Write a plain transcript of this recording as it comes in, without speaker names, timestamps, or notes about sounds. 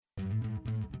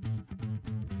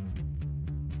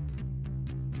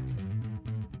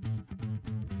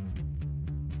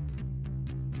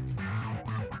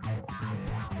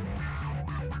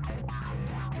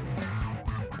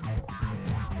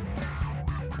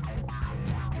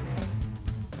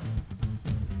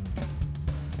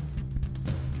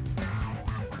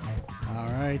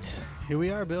right, here we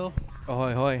are, Bill.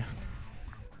 Ahoy, hoy.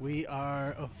 We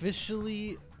are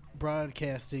officially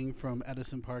broadcasting from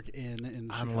Edison Park Inn in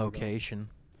On Chicago. location.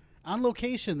 On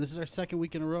location. This is our second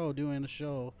week in a row doing a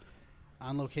show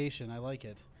on location. I like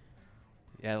it.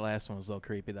 Yeah, the last one was a little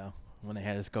creepy, though. When they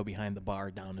had us go behind the bar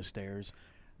down the stairs.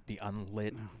 The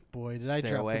unlit Boy, did I drop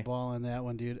stairway. the ball on that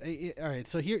one, dude. All right,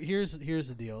 so here's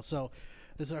the deal. So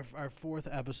this is our fourth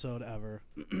episode ever.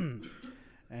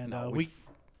 And No, we we've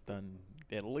done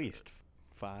at least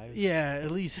 5. yeah,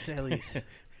 at least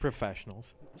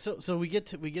Professionals. So we get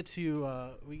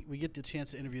the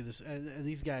chance to interview this, and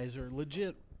these guys are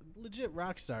legit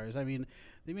rock stars. I mean,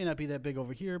 they may not be that big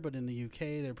over here, but in the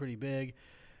UK they're pretty big.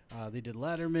 They did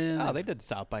Letterman. Oh, they did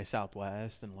South by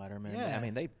Southwest and Letterman. Yeah. I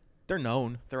mean, they're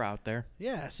known. They're out there.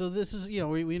 Yeah. So this is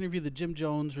we interview the Jim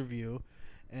Jones review,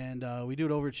 and we do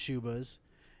it over at Shuba's,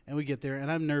 and we get there,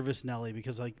 and I'm nervous Nelly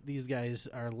because like these guys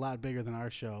are a lot bigger than our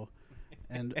show,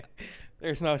 and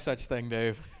There's no such thing,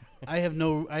 Dave. I have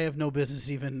no business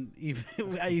even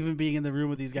being in the room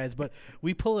with these guys, but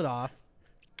we pull it off,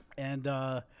 and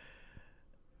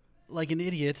like an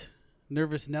idiot,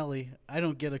 nervous Nelly, I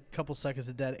don't get a couple seconds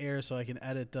of dead air so I can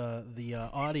edit the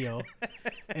audio,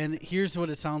 and here's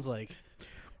what it sounds like.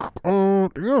 Yeah,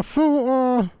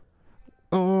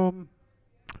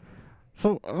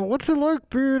 what's it like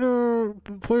being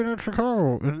playing in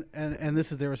Chicago? And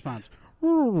this is their response.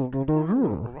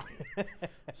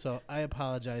 So I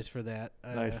apologize for that.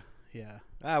 Nice. Yeah.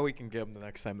 We can get them the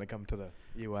next time they come to the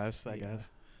U.S., I guess.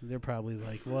 They're probably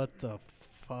like, what the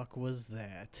fuck was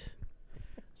that?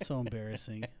 So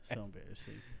embarrassing. So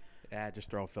embarrassing. Yeah,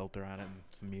 just throw a filter on it and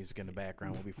some music in the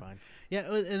background. We'll be fine.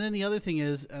 Yeah, and then the other thing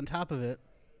is, on top of it,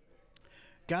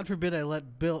 God forbid I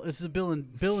let Bill. This is Bill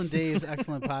and Dave's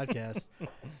excellent podcast.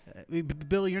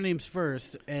 Bill, your name's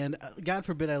first, and God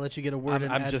forbid I let you get a word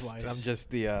in edgewise. I'm just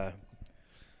the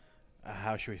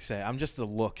how should we say? I'm just the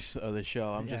looks of the show.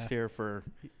 I'm just here for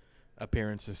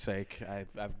appearance's sake.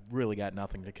 I've really got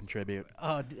nothing to contribute.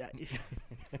 Oh,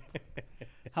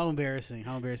 how embarrassing!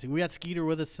 How embarrassing! We got Skeeter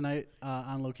with us tonight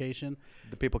on location.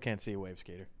 The people can't see a wave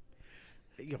skater.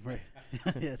 Yeah, right.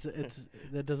 it's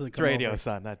that doesn't. It's come radio, over.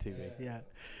 son, not TV. Yeah,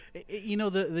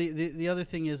 the other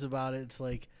thing is about it. It's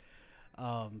like,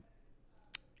 God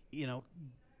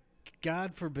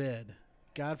forbid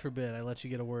I let you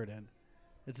get a word in.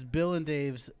 It's Bill and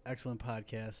Dave's excellent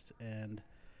podcast, and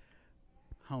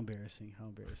how embarrassing!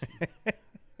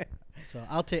 So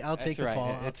I'll take the right.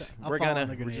 fall.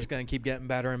 We're just gonna keep getting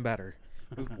better and better.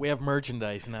 We have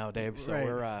merchandise now, Dave. So right.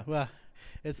 we're well,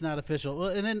 it's not official. Well,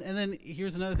 and then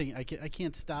here's another thing. I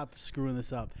can't stop screwing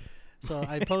this up. So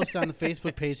I post on the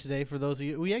Facebook page today for those of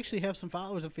you. We actually have some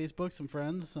followers on Facebook, some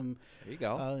friends, some. There you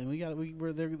go. And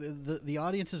we're there. The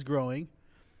audience is growing,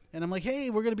 and I'm like,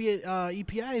 hey, we're gonna be at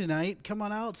EPI tonight. Come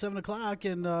on out,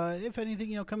 7:00, and if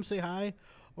anything, come say hi,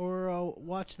 or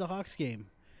watch the Hawks game,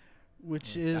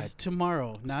 which is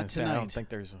tomorrow, not tonight. I don't think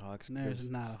there's a Hawks. There's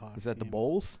not a Hawks. Is that the game.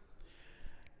 Bulls?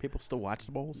 People still watch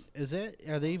the Bulls?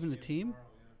 Are they even a team?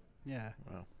 Yeah.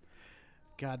 Wow.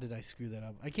 God, did I screw that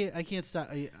up? I can't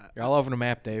stop. You're all over the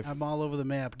map, Dave. I'm all over the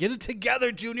map. Get it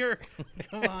together, Junior.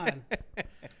 Come on.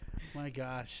 My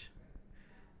gosh.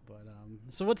 But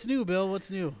so what's new, Bill? What's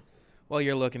new? Well,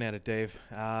 you're looking at it, Dave.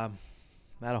 Not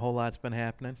a whole lot's been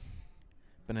happening.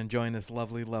 Been enjoying this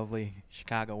lovely, lovely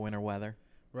Chicago winter weather.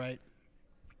 Right.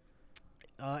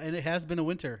 And it has been a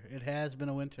winter. It has been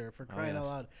a winter, for crying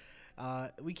out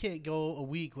loud. We can't go a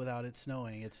week without it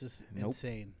snowing. It's just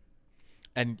insane.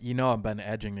 And I've been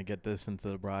edging to get this into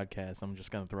the broadcast. I'm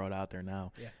just going to throw it out there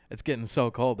now. Yeah. It's getting so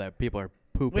cold that people are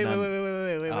pooping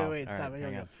on... Wait. Stop. Here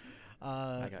we go.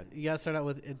 You got to start out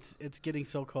with, it's getting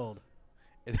so cold.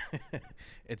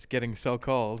 It's getting so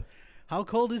cold. How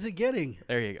cold is it getting?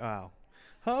 There you go. Wow.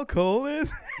 How cold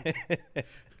is it?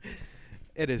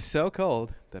 It is so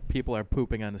cold that people are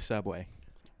pooping on the subway.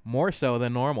 More so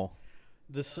than normal.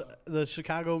 The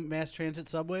Chicago Mass Transit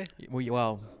subway?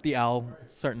 Well, the L,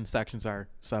 certain sections are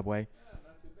subway.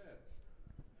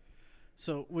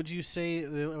 So would you say,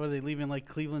 are they leaving like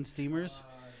Cleveland Steamers?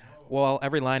 Well,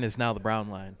 every line is now the brown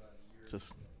line.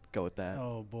 Just go with that.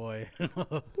 Oh, boy.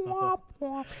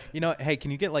 Hey,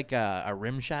 can you get like a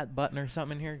rim shot button or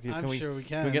something in here? I'm sure we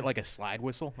can. Can we get like a slide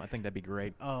whistle? I think that'd be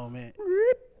great. Oh, man.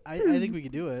 I think we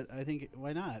could do it. I think,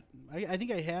 why not? I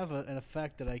think I have an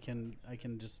effect that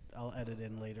I'll edit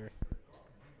in later.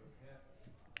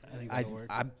 I think that'll work.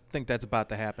 I think that's about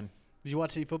to happen. Did you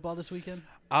watch any football this weekend?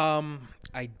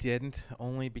 I didn't,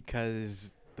 only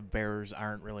because the Bears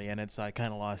aren't really in it, so I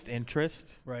kind of lost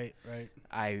interest. Right.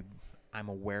 I'm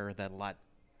aware that a lot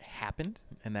happened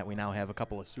and that we now have a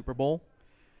couple of Super Bowl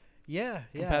Yeah,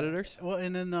 competitors. Well,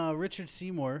 and then Richard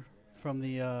Seymour from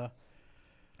the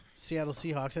Seattle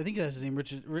Seahawks. I think that's his name.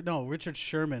 Richard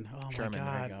Sherman. Oh Sherman,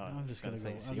 my there you God! go. I'm just gonna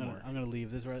Say go. Seymour. I'm gonna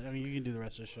leave this. Right. I mean, you can do the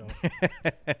rest of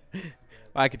the show.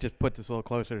 I could just put this a little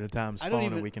closer to Tom's I don't phone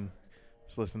even- and we can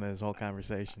just listen to his whole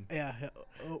conversation. Yeah.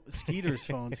 Oh, Skeeter's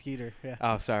phone. Skeeter. Yeah.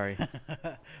 Oh, sorry.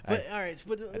 But all right.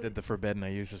 But I did the forbidden. I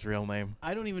used his real name.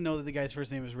 I don't even know that the guy's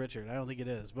first name is Richard. I don't think it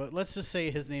is. But let's just say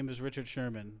his name is Richard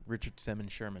Sherman. Richard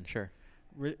Simmons Sherman, sure.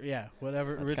 Yeah,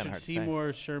 whatever. That's kinda Richard hard to say.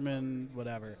 Seymour Sherman,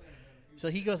 whatever. So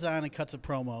he goes on and cuts a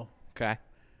promo. Okay.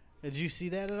 Did you see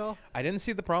that at all? I didn't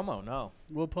see the promo, no.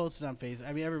 We'll post it on Facebook.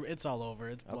 I mean, it's all over.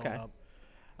 It's blown Okay. up.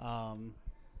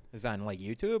 Is it on like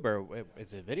YouTube or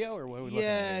is it video or what are we looking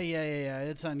at? Yeah.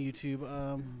 It's on YouTube.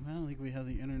 I don't think we have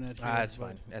the internet here. That's but-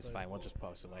 fine. That's but- fine. We'll just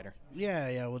post it later.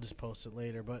 Yeah, we'll just post it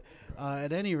later. But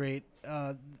at any rate,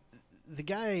 the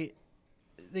guy,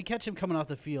 they catch him coming off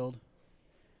the field,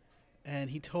 and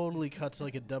he totally cuts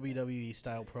like a WWE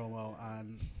style promo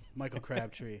on Michael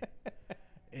Crabtree.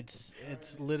 It's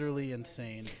literally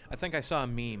insane. I think I saw a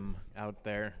meme out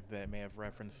there that may have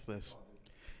referenced this.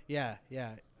 Yeah.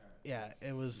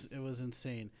 It was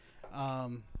insane. I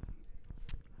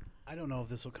don't know if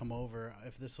this will come over.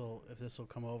 If this will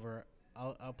come over,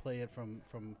 I'll play it from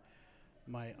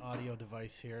my audio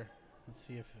device here. Let's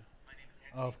see if.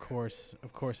 Oh, of course,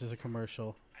 there's a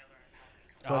commercial.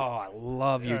 Oh, I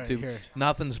love All right, YouTube. here.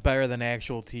 Nothing's better than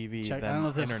actual TV Check. than I don't know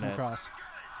if this will come internet. across.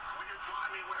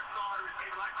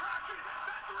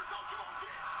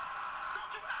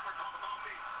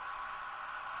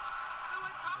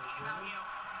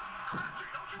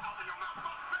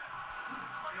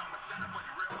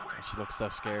 She looks so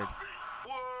scared.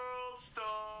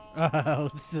 Oh,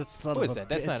 son Who of is a that?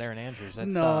 That's not bitch. Aaron Andrews.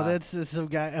 That's, No, that's just some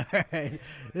guy. All right,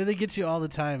 they get you all the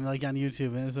time, like on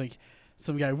YouTube, and it's like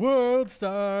some guy, World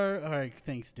Star. All right,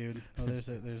 thanks, dude. Oh,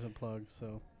 there's a plug.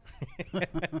 So.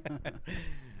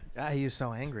 He was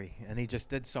so angry, and he just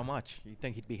did so much. You'd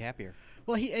think he'd be happier.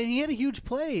 Well, he had a huge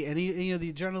play, and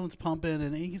the adrenaline's pumping,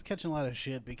 and he's catching a lot of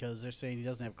shit because they're saying he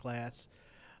doesn't have class.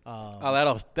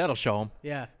 That'll show him.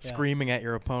 Yeah. Screaming at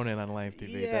your opponent on live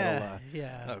TV. Yeah.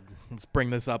 Let's bring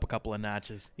this up a couple of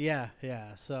notches. Yeah.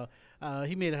 So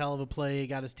he made a hell of a play. He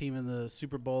got his team in the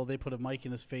Super Bowl. They put a mic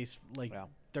in his face like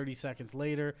 30 seconds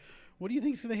later. What do you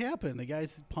think's going to happen? The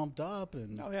guy's pumped up.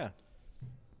 And Oh, yeah.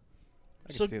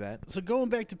 I can see that. So going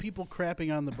back to people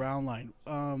crapping on the Brown line.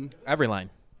 Every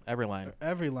line. Every line.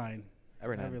 Every line.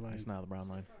 Every line. It's not the Brown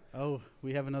line. Oh,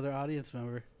 we have another audience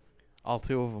member. All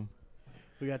two of them.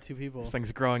 We got two people. This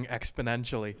thing's growing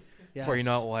exponentially. Yes. Before you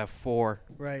know it, we'll have 4.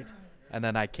 Right. And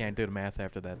then I can't do the math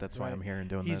after that. That's why Right. I'm here and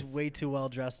doing He's this. way too well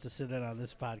dressed to sit in on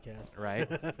this podcast. Right?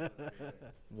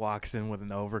 Walks in with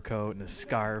an overcoat and a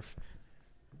scarf,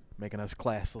 making us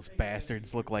classless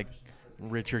bastards look like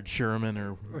Richard Sherman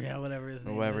or Yeah, whatever his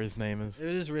name whoever is. his name is. It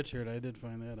is Richard. I did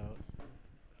find that out.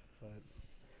 But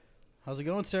how's it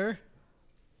going, sir?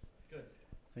 Good.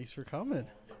 Thanks for coming.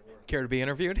 Care to be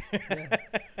interviewed? Yeah.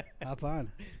 Hop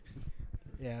on.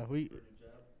 Yeah, we.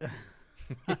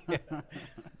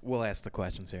 We'll ask the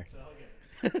questions here.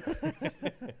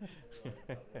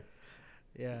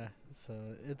 Yeah. So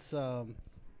it's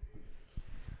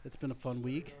been a fun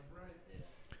week.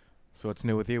 So what's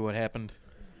new with you? What happened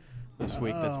this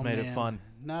week that's Oh, made it man. fun?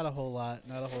 Not a whole lot.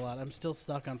 I'm still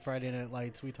stuck on Friday Night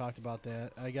Lights. We talked about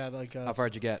that. I got like a How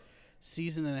far'd you get?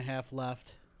 season and a half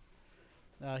left.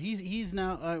 He's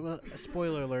now. Well,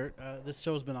 spoiler alert. This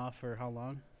show's been off for how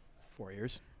long? 4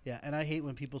 years. Yeah, and I hate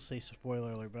when people say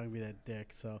spoiler alert, but I'm gonna be that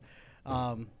dick. So,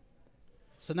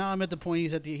 so now I'm at the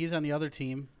point he's on the other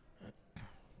team,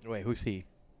 Wait, who's he?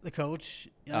 the coach.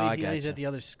 Oh, I he's gotcha. at the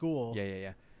other school.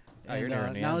 Yeah. Oh, And you're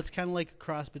nearing the now end. it's kind of like a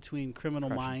cross between Criminal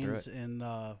Crushing through Minds and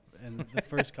the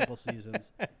first couple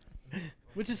seasons,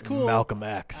 which is cool. Malcolm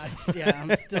X.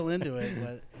 I'm still into it,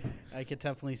 but I could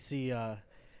definitely see,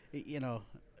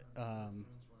 it's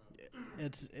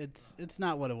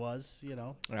not what it was,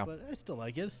 Yeah. but I still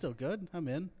like it. It's still good. I'm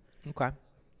in. Okay.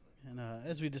 And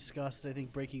as we discussed, I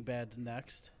think Breaking Bad's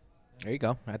next. There you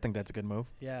go. I think that's a good move.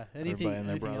 Yeah. Anything, Everybody and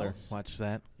their anything brother else? watches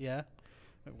that. Yeah.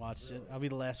 I watched it. I'll be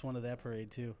the last one of that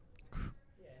parade too.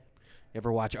 You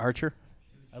ever watch Archer?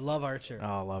 I love Archer. Oh,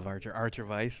 I love Archer. Archer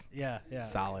Vice. Yeah.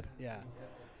 Solid. Yeah.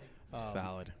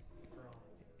 Solid.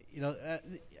 I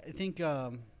think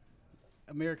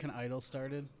American Idol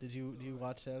started. Do you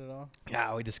watch that at all?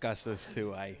 Yeah, we discussed this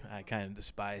too. I kind of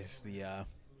despise the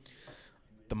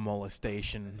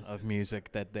molestation of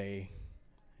music that they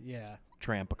Yeah.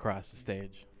 tramp across the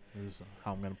stage. is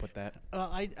how I'm going to put that.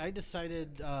 I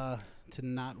decided to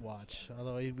not watch.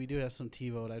 Although we do have some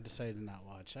TiVo, I decided to not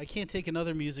watch. I can't take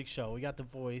another music show. We got The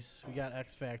Voice, we got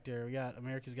X Factor, we got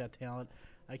America's Got Talent.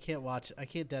 I can't watch. I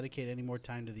can't dedicate any more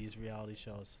time to these reality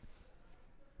shows.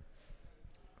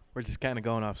 We're just kind of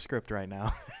going off script right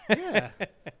now. Yeah,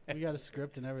 we got a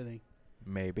script and everything.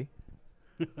 Maybe.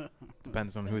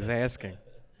 Depends on who's asking.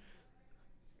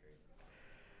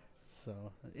 So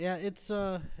yeah, it's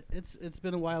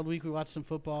been a wild week. We watched some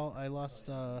football. I lost.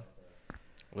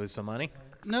 Lose some money?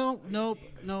 Nope.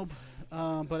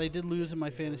 But I did lose in my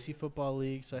fantasy football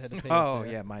league, so I had to pay. Oh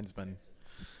yeah, mine's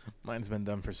been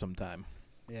done for some time.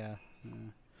 Yeah.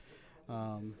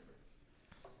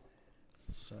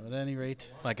 So at any rate,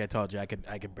 Like I told you, I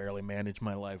could barely manage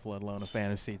my life, let alone a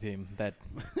fantasy team. That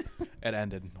it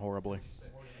ended horribly.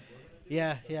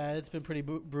 yeah, it's been pretty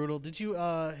brutal. Did you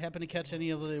happen to catch any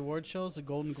of the award shows, the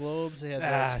Golden Globes? They had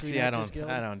the Screen Actors Guild.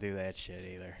 I don't do that shit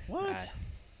either. What?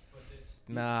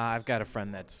 Nah, I've got a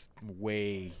friend that's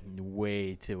way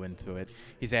too into it.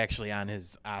 He's actually on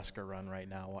his Oscar run right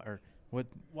now. Or what?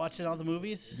 Watching all the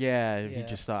movies? Yeah, he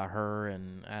just saw her,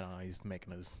 and I don't know. He's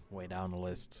making his way down the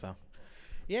list. So.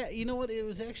 Yeah, you know what? It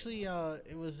was actually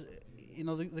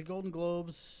the Golden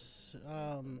Globes.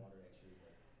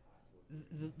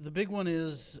 The big one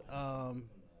is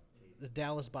the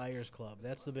Dallas Buyers Club.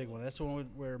 That's the big one. That's the one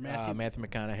where Matthew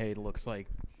McConaughey looks like.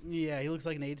 Yeah, he looks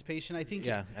like an AIDS patient. I think.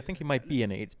 Yeah, I think he might be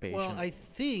an AIDS patient. Well, I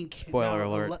think. Spoiler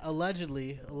alert.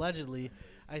 Allegedly,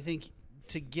 I think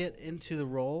to get into the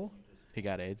role, he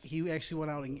got AIDS. he actually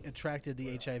went out and attracted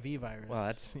the HIV virus.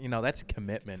 Well, that's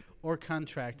commitment. Or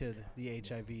contracted the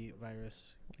HIV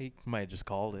virus. He might have just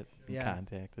called it and Yeah.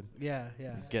 contacted. Yeah.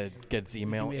 Get his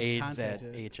email, may have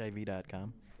contacted.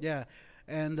 aids@hiv.com. Yeah,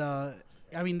 and I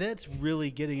mean that's really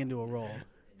getting into a role.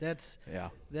 That's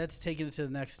taking it to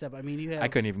the next step. I mean, you have. I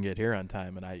couldn't even get here on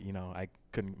time, and I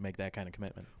couldn't make that kind of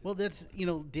commitment. Well, that's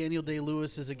Daniel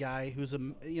Day-Lewis is a guy who's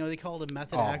they call him a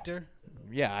method actor.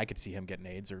 Yeah, I could see him getting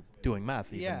AIDS or doing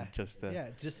meth. Even,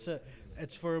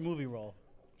 it's for a movie role.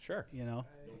 Sure.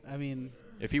 I mean.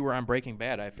 If he were on Breaking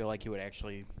Bad, I feel like he would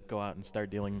actually go out and start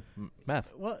dealing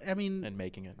meth. Well, I mean, and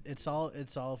making it. It's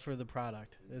all for the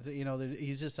product.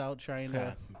 He's just out trying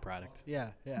to product. Yeah.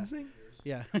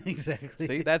 Yeah, exactly.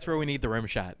 See, that's where we need the rim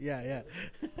shot. Yeah.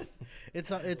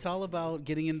 It's all about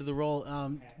getting into the role.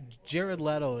 Jared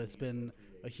Leto has been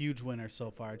a huge winner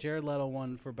so far. Jared Leto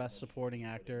won for Best Supporting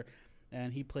Actor,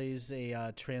 and he plays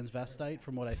a transvestite.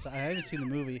 From what I saw, I haven't seen the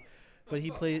movie. But he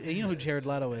plays. You know who Jared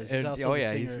Leto is? He's also the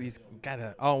singer. He's got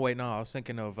a. Oh wait, no, I was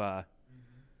thinking of. I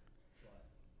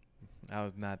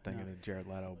was not thinking of Jared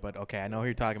Leto, but okay, I know who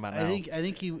you're talking about now. I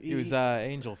think he was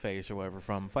Angel Face or whatever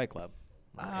from Fight Club.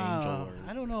 Angel.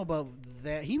 I don't know about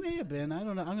that. He may have been. I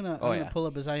don't know. I'm gonna pull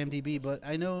up his IMDb, but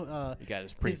I know. He got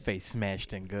his pretty face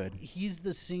smashed in good. He's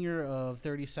the singer of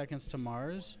 30 Seconds to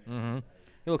Mars. Mm-hmm.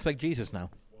 He looks like Jesus now.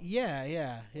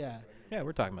 Yeah. Yeah,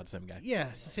 we're talking about the same guy. Yeah,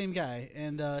 it's the same guy.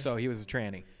 And so he was a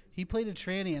tranny. He played a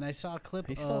tranny, and I saw a clip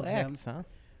he of still him. acts, huh?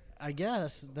 I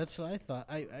guess that's what I thought.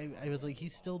 I was like,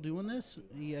 he's still doing this.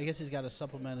 I guess he's got to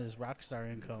supplement his rock star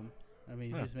income. I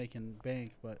mean, he's making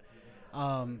bank, but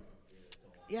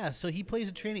yeah. So he plays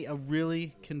a tranny, a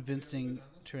really convincing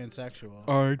transsexual.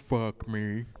 I'd fuck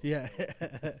me. Yeah,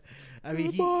 I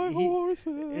mean,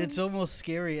 it's almost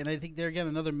scary, and I think they're again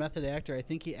another method actor. I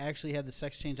think he actually had the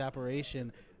sex change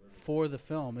operation for the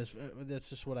film. That's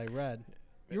just what I read.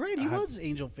 You're right. He was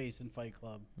Angel Face in Fight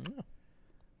Club. Yeah.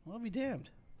 Well, I'll be damned.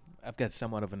 I've got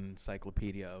somewhat of an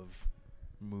encyclopedia of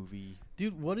movie.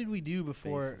 Dude, what did we do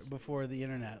before the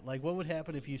internet? Like, what would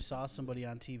happen if you saw somebody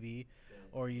on TV,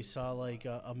 or you saw like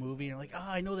a movie, and you're like,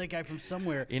 I know that guy from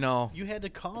somewhere. You had to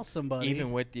call somebody.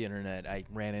 Even with the internet, I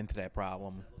ran into that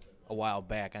problem a while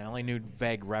back. I only knew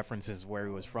vague references where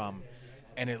he was from,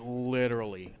 and it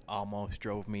literally almost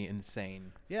drove me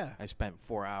insane. Yeah. I spent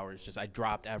 4 hours I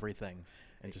dropped everything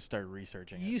and just started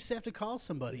researching You used to have to call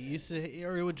somebody.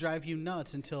 Or it would drive you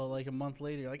nuts until like a month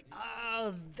later. You're like,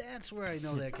 that's where I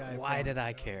know that guy Why from. did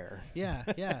I care? Yeah.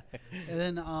 And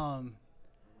then, on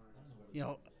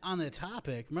the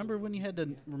topic, remember when you had to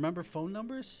remember phone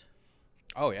numbers?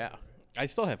 Oh, yeah. I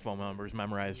still have phone numbers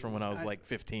memorized from when I was like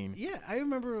 15. Yeah, I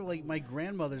remember like my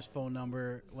grandmother's phone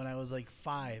number when I was like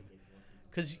 5.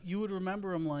 Because you would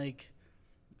remember them like,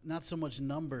 not so much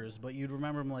numbers, but you'd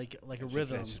remember them like a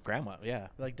rhythm. It's just grandma, yeah.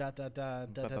 Like dot, dot,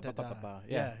 dot, dot, dot, dot, dot.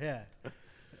 Yeah.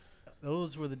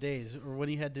 Those were the days. Or when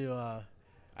you had to...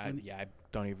 I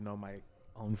don't even know my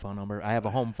own phone number. I have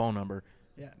a home phone number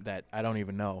that I don't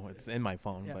even know. It's in my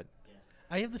phone, but...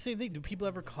 I have the same thing. Do people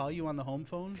ever call you on the home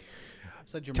phone?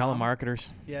 Besides your mom? Telemarketers.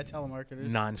 Yeah, telemarketers.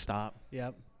 Nonstop.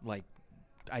 Yep. like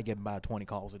I get about 20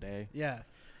 calls a day. Yeah,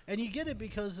 and you get it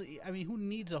because I mean, who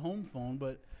needs a home phone?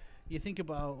 But you think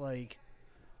about like,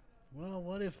 well,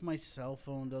 what if my cell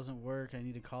phone doesn't work? I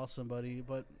need to call somebody,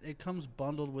 but it comes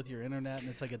bundled with your internet, and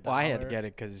it's like $1. Well, I had to get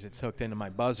it because it's hooked into my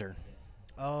buzzer.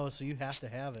 Oh, so you have to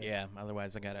have it. Yeah,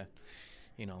 otherwise I gotta,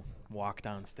 walk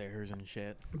downstairs and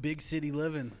shit. Big city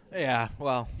living. Yeah,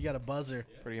 well, You got a buzzer.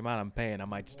 for the amount I'm paying, I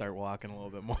might start walking a little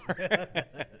bit more.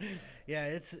 Yeah,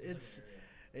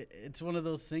 it's one of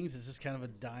those things. It's just kind of a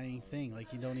dying thing.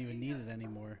 Like you don't even need it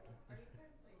anymore.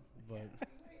 But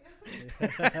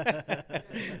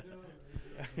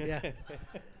yeah.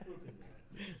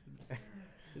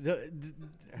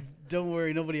 Don't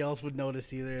worry, nobody else would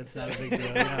notice either. It's not a big deal.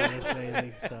 You're not missing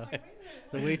anything. So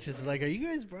the waitress is like, "Are you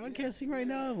guys broadcasting right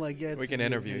now?" I'm like, "Yeah." We can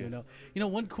interview you. You know,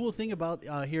 one cool thing about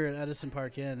here at Edison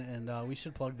Park Inn, and we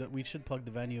should plug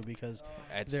the venue because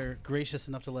they're gracious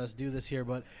enough to let us do this here.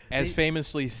 But as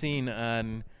famously seen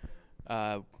on,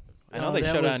 I know they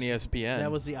showed it on ESPN.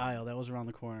 That was the aisle. That was around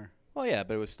the corner. Well, yeah,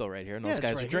 but it was still right here. And Yeah, those it's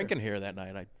guys right were drinking here that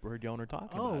night. I heard the owner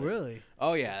talking about it. Oh, really?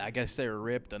 Oh, yeah. I guess they were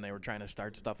ripped and they were trying to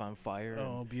start stuff on fire.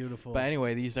 Oh, beautiful. But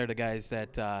anyway, these are the guys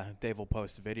that Dave will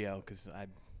post a video because I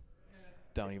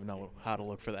don't even know how to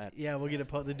look for that. Yeah, we'll get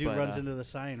the dude But, runs into the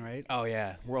sign, right? Oh,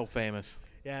 yeah. World famous.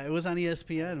 Yeah, it was on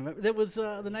ESPN. That was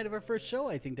the night of our first show,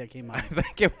 I think, that came I out.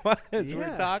 think it was. We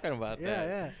Yeah. were talking about that.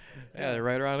 Yeah. Yeah, they're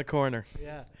right around the corner.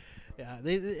 Yeah.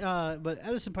 But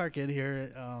Edison Park Inn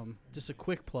here, just a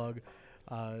quick plug.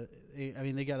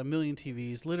 They got 1 million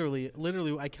TVs.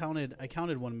 Literally, I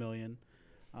counted 1 million,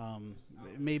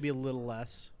 maybe a little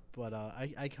less, but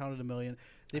I counted 1 million.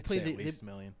 I'd say at least 1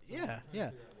 million. Yeah.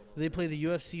 They play the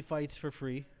UFC fights for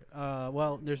free.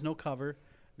 Well, there's no cover.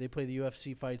 They play the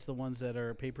UFC fights, the ones that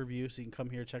are pay-per-view, so you can come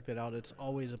here, check that out. It's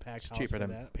always a packed It's house cheaper for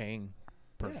than that. paying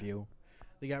per Yeah. view.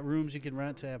 They got rooms you can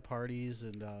rent to have parties,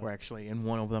 and We're actually in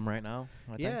one of them right now.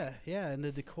 I think. yeah, and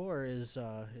the decor is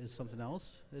something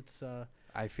else. It's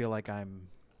I feel like I'm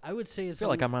I would say it's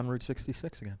I'm on Route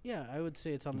 66 again. yeah, I would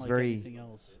say it's unlike very anything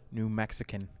else. New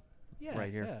Mexican. Yeah,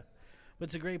 right here. Yeah, but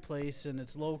it's a great place and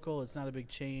it's local. It's not a big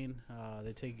chain.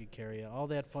 They take good care of you. All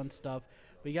that fun stuff.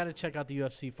 But you got to check out the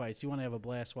UFC fights. You want to have a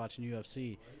blast watching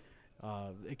UFC.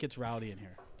 It gets rowdy in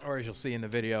here. Or as you'll see in the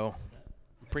video,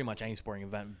 pretty much any sporting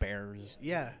event, Bears,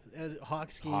 Yeah,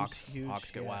 Hawks games. Huge. Hawks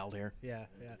get wild here. Yeah.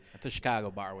 It's a Chicago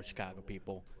bar with Chicago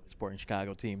people supporting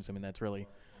Chicago teams. I mean, that's really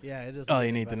Yeah, it doesn't. all get you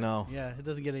any need to better. know. Yeah, it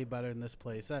doesn't get any better in this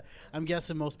place. I'm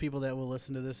guessing most people that will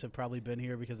listen to this have probably been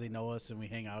here because they know us and we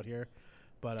hang out here.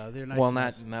 But they're nice. Well, to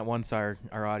not us. not once our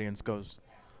audience goes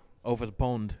over the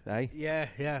pond, eh? Yeah.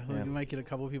 We Yeah. might get a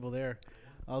couple people there,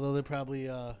 although they're probably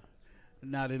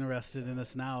not interested in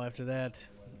us now after that.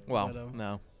 Well, But,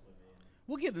 no.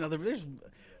 we'll get another. There's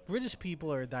British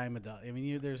people are a dime a dozen. I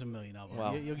mean, there's 1 million of them.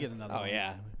 Well, You'll get another. oh, one.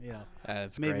 yeah. You know,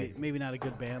 That's maybe great. not a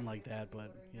good band like that,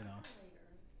 but you know,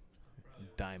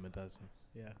 Dime a dozen.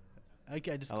 yeah. I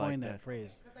just I like coined that that.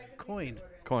 phrase. Coined.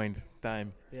 Coined.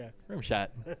 Dime. Yeah. Rim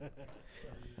shot.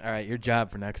 All right, your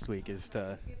job for next week is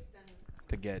to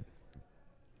get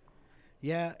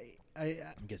Yeah.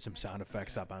 get some sound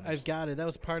effects up on this. I've got it. That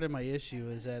was part of my issue.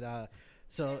 Is that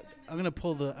so? I'm gonna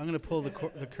pull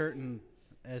the curtain,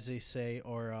 as they say,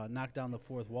 or knock down the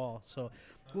fourth wall. So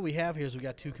what we have here is we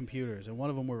got 2 computers, and one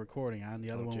of them we're recording on,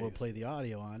 the other Oh, one we'll jeez. play the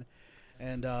audio on.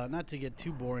 And not to get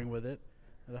too boring with it,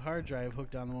 the hard drive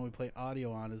hooked on the one we play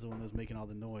audio on is the one that was making all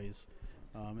the noise.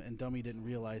 And Dummy didn't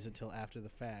realize it till after the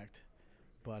fact.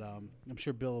 But I'm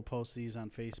sure Bill will post these on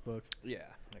Facebook. Yeah.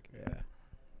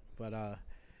 But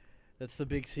that's the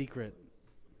big secret.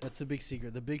 That's the big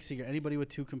secret. The big secret. Anybody with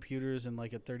 2 computers and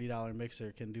like a $30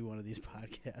 mixer can do one of these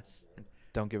podcasts.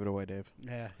 Don't give it away, Dave.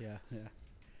 Yeah.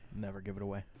 Never give it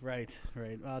away. Right.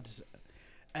 I'll just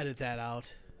edit that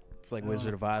out. It's like Oh.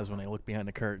 Wizard of Oz when they look behind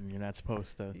the curtain. You're not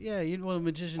supposed to Yeah, a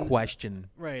magician. question.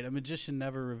 Right, a magician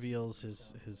never reveals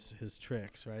his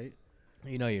tricks, right?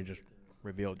 You know, you just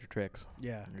revealed your tricks.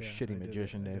 Yeah. You're a yeah, shitty I did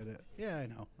magician, it, I Dave. did it. Yeah, I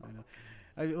know.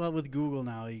 Well, with Google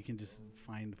now, you can just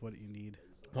find what you need.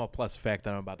 Well, plus the fact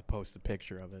that I'm about to post a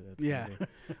picture of it. It's Yeah. gonna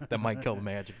be- that might kill the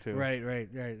magic, too. Right.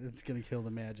 It's gonna kill the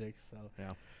magic. So.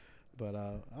 Yeah.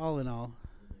 But all in all,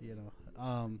 you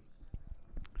know,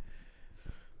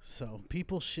 so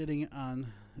people shitting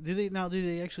on. Do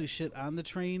they actually shit on the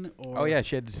train? Or Oh, yeah.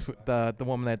 She had the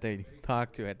woman that they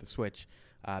talked to had to switch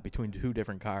between 2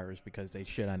 different cars because they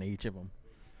shit on each of them.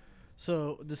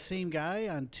 So the same guy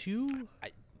on 2?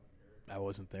 I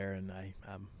wasn't there, and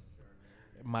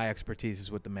my expertise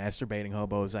is with the masturbating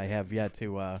hobos. I have yet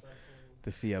to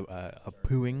see a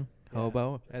pooing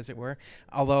hobo, as it were.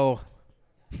 Although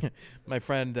my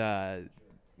friend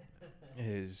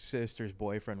his sister's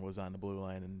boyfriend was on the blue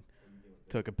line and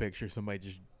took a picture. Somebody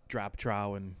just dropped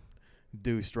trow and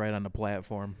deuced right on the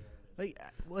platform.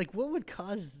 Like, what would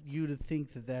cause you to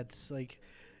think that that's like,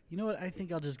 you know what? I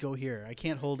think I'll just go here. I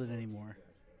can't hold it anymore.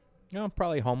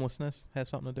 Probably homelessness has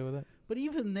something to do with it. But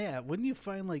even that, wouldn't you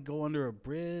find like go under a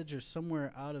bridge or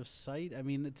somewhere out of sight? I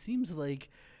mean, it seems like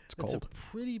It's cold.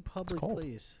 a pretty public cold.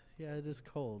 place. Yeah, it is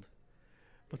cold.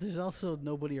 But there's also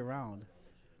nobody around.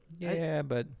 Yeah,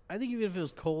 but I think even if it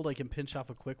was cold, I can pinch off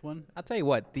a quick one. I'll tell you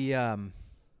what, the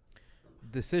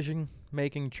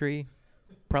decision-making tree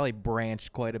probably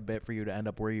branched quite a bit for you to end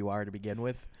up where you are to begin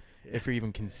with, if you're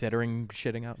even considering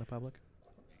shitting out in the public.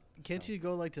 Can't you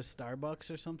go like to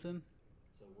Starbucks or something?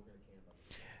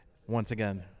 Once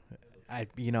again,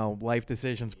 life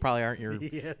decisions probably aren't your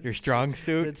Yes, your strong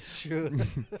suit. It's true.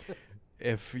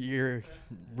 If you're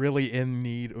really in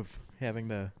need of having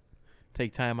to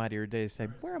take time out of your day to say,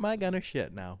 where am I gonna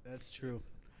shit now? That's true.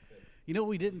 You know what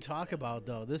we didn't talk about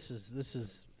though? This is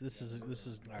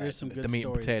there's some good the meat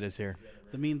stories. and potatoes here.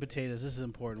 The meat and potatoes. This is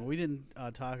important. What we didn't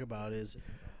talk about is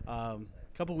a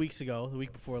couple weeks ago, the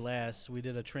week before last, we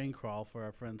did a train crawl for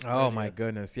our friends. Oh my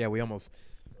goodness! Yeah, we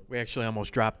actually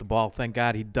almost dropped the ball. Thank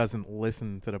God he doesn't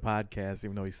listen to the podcast,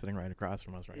 even though he's sitting right across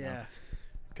from us right now. Yeah.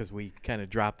 Because we kind of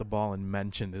dropped the ball and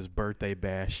mentioned his birthday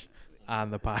bash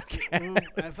on the podcast.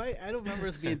 I don't remember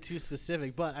us being too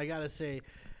specific, but I gotta say,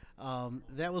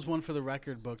 that was one for the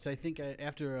record books. I think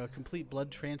after a complete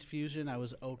blood transfusion, I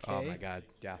was okay. Oh my God!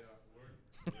 Yeah.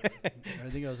 I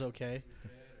think I was okay.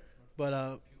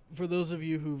 But for those of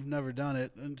you who've never done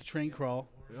it, a train crawl,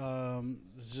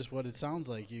 this is just what it sounds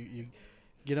like. You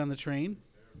get on the train,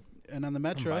 and on the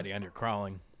metro. By the end, you're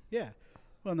crawling. Yeah.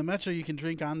 Well, on the metro, you can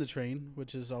drink on the train,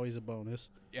 which is always a bonus.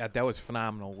 Yeah, that was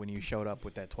phenomenal when you showed up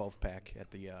with that 12-pack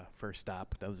at the first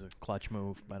stop. That was a clutch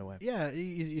move, by the way. Yeah,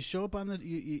 you show up on the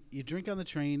you drink on the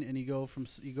train, and you go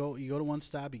to one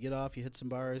stop, you get off, you hit some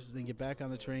bars, then get back on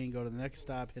the train, go to the next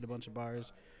stop, hit a bunch of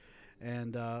bars,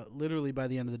 and literally by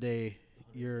the end of the day,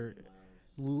 your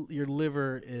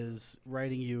liver is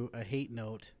writing you a hate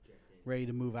note, ready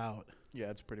to move out.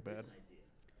 Yeah, it's pretty bad.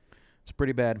 It's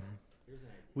pretty bad.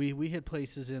 We hit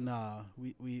places in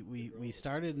we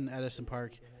started in Edison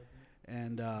Park,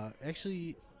 and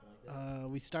actually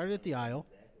we started at the Isle.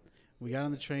 We got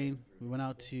on the train. We went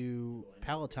out to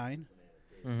Palatine.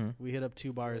 Mm-hmm. We hit up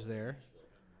 2 bars there.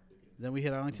 Then we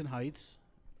hit Arlington Heights,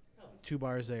 2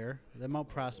 bars there. Then Mount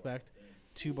Prospect,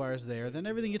 2 bars there. Then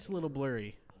everything gets a little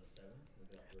blurry.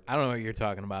 I don't know what you're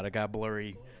talking about. It got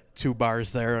blurry 2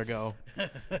 bars there ago.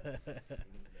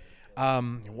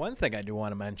 One thing I do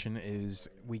want to mention is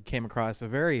we came across a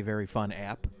very, very fun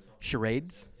app,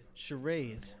 Charades.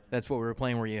 Charades. That's what we were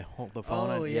playing where you hold the phone.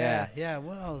 Oh, yeah.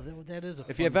 Well, that is a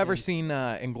If fun you've ever game. seen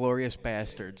Inglourious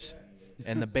Bastards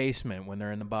in the basement when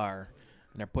they're in the bar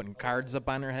and they're putting cards up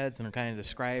on their heads and they're kind of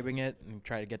describing it and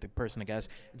try to get the person to guess,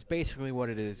 it's basically what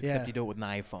it is, except Yeah. you do it with an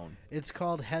iPhone. It's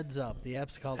called Heads Up. The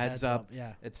app's called Heads Up.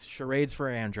 Yeah. It's Charades for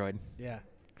Android. Yeah.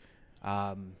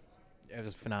 It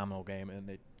was a phenomenal game, and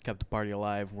it kept the party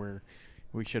alive where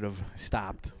we should have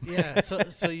stopped. Yeah,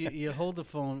 so you hold the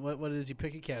phone. What it is, you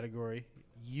pick a category.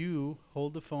 You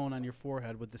hold the phone on your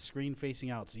forehead with the screen facing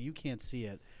out, so you can't see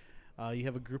it. You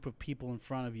have a group of people in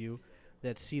front of you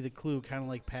that see the clue, kind of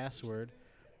like password,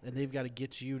 and they've got to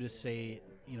get you to say,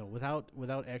 without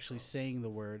actually saying the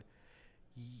word,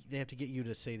 they have to get you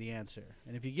to say the answer.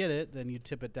 And if you get it, then you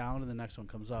tip it down, and the next one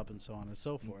comes up, and so on and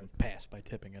so forth. Pass by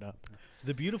tipping it up.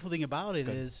 The beautiful thing about it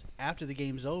Good. is, after the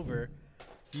game's over,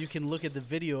 you can look at the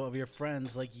video of your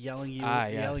friends like yelling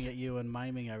yes. at you and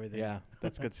miming everything. Yeah,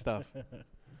 that's good stuff.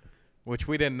 Which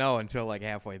we didn't know until like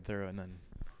halfway through, and then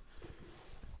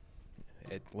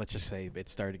let's just say it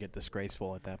started to get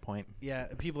disgraceful at that point. Yeah,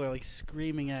 people are like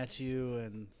screaming at you,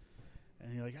 and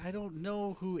you're like, I don't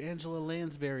know who Angela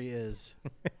Lansbury is.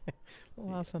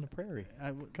 Little House on the Prairie.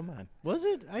 Come on. Was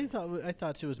it? I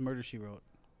thought she was Murder She Wrote.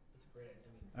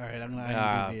 All right, I'm not.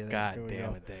 Oh, God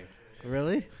damn it, Dave.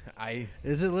 Really?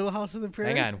 Is it Little House on the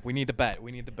Prairie? Hang on. We need to bet.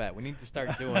 We need to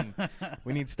start doing.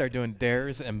 We need to start doing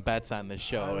dares and bets on this I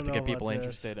show don't to know get people about this.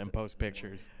 interested and post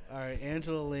pictures. All right,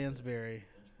 Angela Lansbury.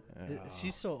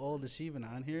 She's so old. Is she even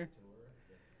on here?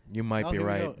 You might be here we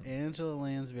right. go. Angela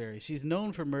Lansbury. She's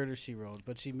known for Murder She Wrote,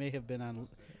 but she may have been on.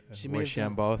 Was she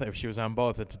on both? If she was on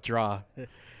both, it's a draw.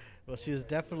 Well, she was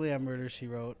definitely on Murder She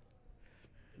Wrote.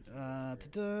 I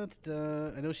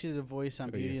know she did a voice on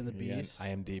Beauty and the Beast.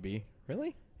 IMDb.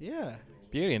 Really? Yeah.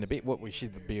 Beauty and the Beast. What was she?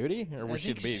 The Beauty or was I she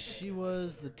think the Beast? She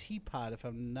was the teapot, if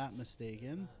I'm not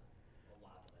mistaken.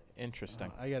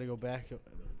 Interesting. I got to go back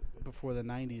before the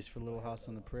 90s for Little House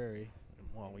on the Prairie.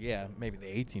 Well, yeah, maybe the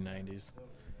 1890s.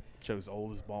 Show's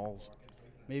old as balls.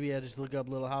 Maybe I just look up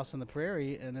Little House on the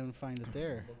Prairie and then find it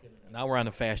there. Now we're on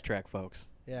the fast track, folks.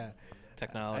 Yeah.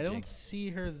 Technology. I don't see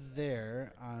her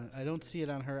there. I don't see it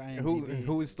on her IMDb.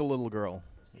 Who is the little girl?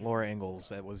 Laura Ingalls.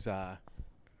 That was. Oh,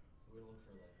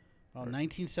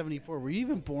 1974. Were you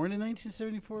even born in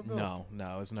 1974, Bill?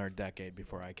 No, it was another decade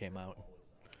before I came out.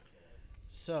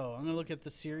 So I'm gonna look at the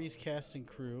series cast and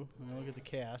crew. I'm gonna look at the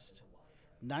cast.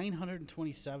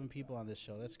 927 people on this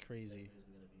show. That's crazy.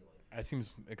 That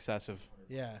seems excessive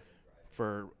Yeah.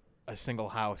 for a single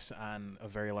house on a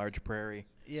very large prairie.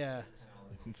 Yeah.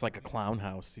 It's like a clown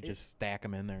house. You just stack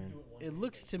them in there. It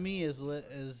looks to me as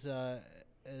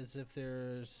if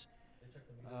there's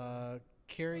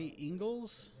Carrie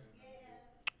Ingalls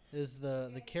is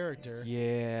the character.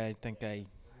 Yeah, I think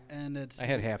And it's I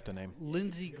had half the name.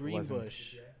 Lindsay Wasn't.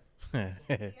 Greenbush.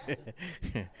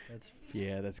 That's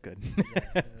Yeah, that's good.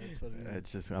 that's what it is.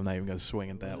 It's just I'm not even gonna swing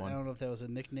at that I one. don't know if that was a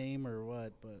nickname or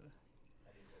what, but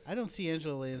I don't see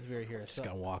Angela Lansbury here. Just So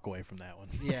gonna walk away from that one.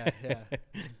 yeah.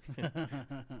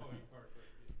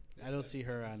 I don't see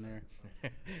her on there.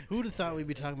 Who would have thought we'd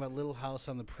be talking about Little House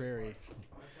on the Prairie?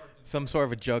 Some sort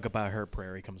of a joke about her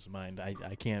prairie comes to mind.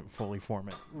 I can't fully form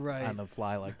it Right. on the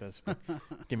fly like this. But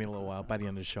give me a little while. By the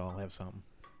end of the show, I'll have something.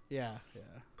 Yeah.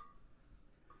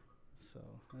 So,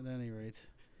 at any rate,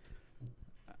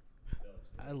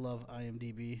 I love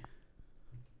IMDb.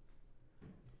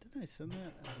 Didn't I send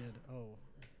that? I did. Oh,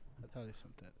 I thought I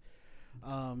sent that.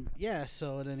 Yeah.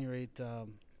 So, at any rate, we're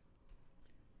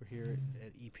here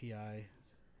at EPI,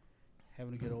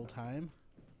 having a good old time.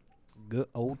 Good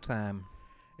old time.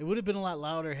 It would have been a lot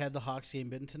louder had the Hawks game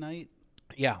been tonight.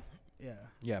 Yeah. Yeah.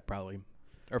 Yeah, probably.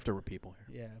 Or if there were people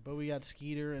here. Yeah, but we got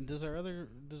Skeeter, and does our other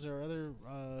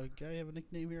guy have a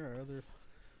nickname here? Our other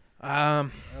I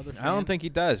fan? don't think he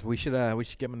does. We should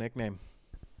give him a nickname.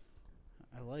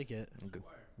 I like it.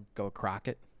 Go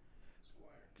Crockett.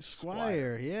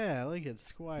 Squire. Yeah, I like it.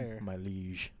 Squire. My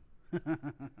liege.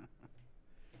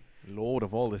 Lord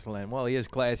of all this land. Well, he is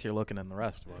classier looking than the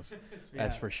rest of us.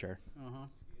 That's Yeah. for sure. Uh-huh.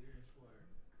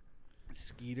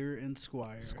 Skeeter and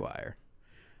Squire. Squire.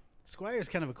 Squire is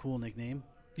kind of a cool nickname.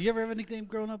 Do you ever have a nickname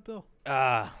growing up, Bill?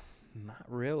 Not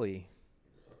really.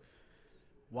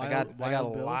 I got a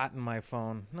Bill? lot in my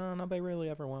phone. No, nobody really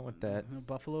ever went with that.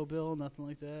 Buffalo Bill, nothing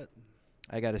like that.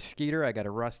 I got a Skeeter. I got a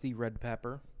Rusty Red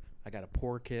Pepper. I got a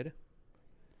Poor Kid.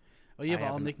 Oh, you have I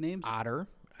all an nicknames? Otter.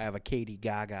 I have a Katie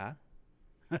Gaga.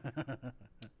 I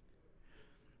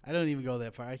don't even go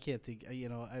that far. I can't think. I've. Not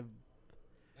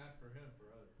for him, for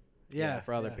others. Yeah,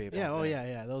 for other people, Yeah. Oh, yeah.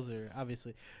 yeah. Those are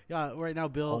obviously. Yeah. Right now,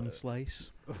 Bill. Home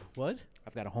Slice. What?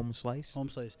 I've got a Home Slice. Home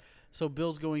Slice. So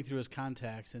Bill's going through his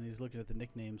contacts and he's looking at the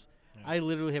nicknames. Yeah. I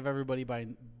literally have everybody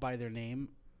by their name.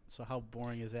 So how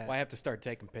boring is that? Well, I have to start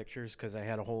taking pictures because I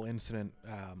had a whole incident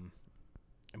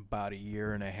about a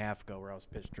year and a half ago where I was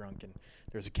pissed drunk, and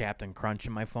there's a Captain Crunch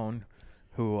in my phone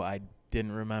who I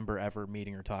didn't remember ever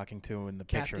meeting or talking to in the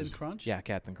Captain pictures. Crunch? Yeah,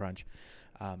 Captain Crunch.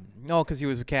 No, because he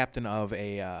was a captain of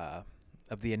the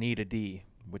Anita D,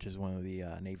 which is one of the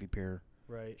Navy Pier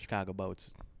Right. Chicago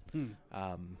boats. Hmm.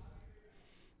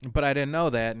 But I didn't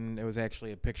know that, and it was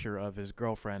actually a picture of his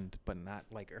girlfriend, but not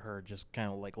like her, just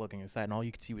kind of like looking aside, and all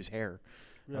you could see was hair.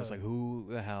 I was like, who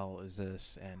the hell is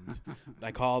this? And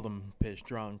I called him pissed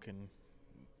drunk, and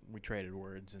we traded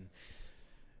words. And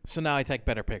so now I take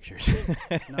better pictures.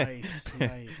 Nice.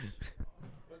 Nice.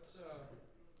 What's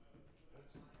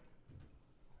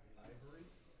library?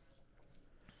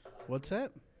 What's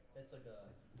that? It's like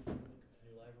a new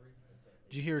library. It's like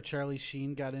Did you hear Charlie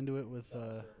Sheen got into it with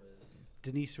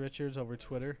Denise Richards over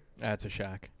Twitter? That's a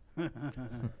shock.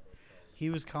 He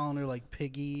was calling her like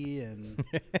piggy and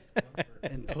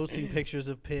posting pictures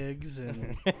of pigs,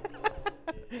 and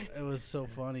it was so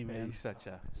funny, man. He's such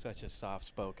a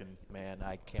soft-spoken man.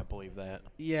 I can't believe that.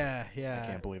 Yeah. I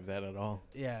can't believe that at all.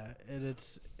 Yeah, and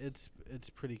it's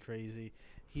pretty crazy.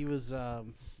 He was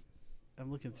I'm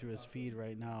looking through his feed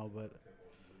right now, but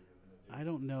I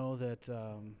don't know that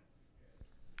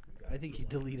I think he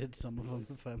deleted some of them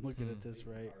if I'm looking at this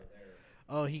right.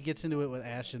 Oh, he gets into it with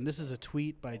Ashton. This is a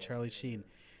tweet by Charlie Sheen.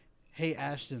 Hey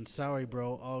Ashton, sorry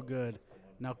bro, all good.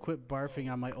 Now quit barfing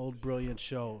on my old brilliant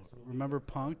show. Remember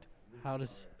Punked? How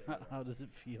does it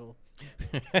feel?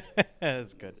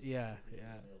 That's good. Yeah.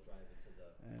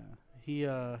 He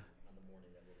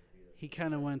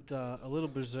kind of went a little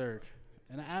berserk,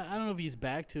 and I don't know if he's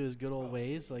back to his good old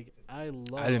ways. Like I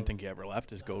didn't think he ever left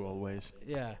his good old ways.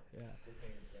 Yeah.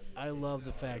 I love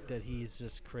the fact that he's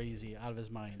just crazy, out of his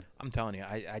mind. I'm telling you,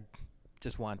 I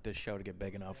just want this show to get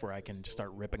big enough where I can start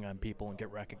ripping on people and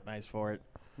get recognized for it.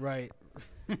 Right.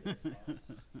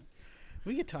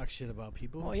 We could talk shit about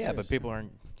people. Well, Who yeah, but cares? people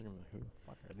aren't. Who the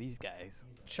fuck are these guys?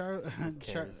 Char- Char-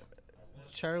 cares?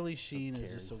 Charlie Sheen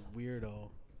is just a cares? weirdo.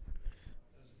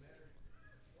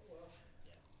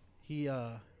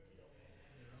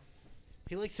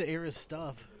 He likes to air his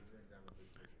stuff.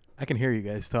 I can hear you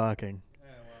guys talking.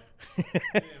 Yeah,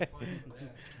 well, we ain't playing for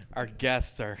that. Our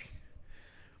guests are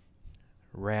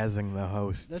razzing the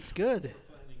host. That's good.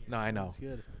 No, I know. That's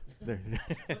good. They're-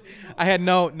 I had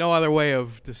no other way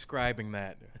of describing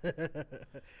that.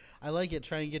 I like it.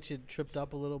 Try and get you tripped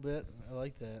up a little bit. I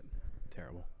like that.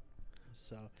 Terrible.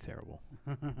 So Terrible.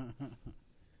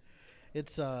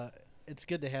 it's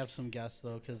good to have some guests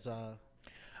though, because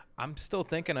I'm still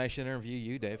thinking I should interview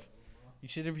you, Dave. you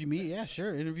should interview me. Yeah,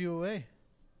 sure. Interview away.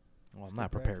 Well, I'm good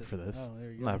not prepared practice. for this. Oh,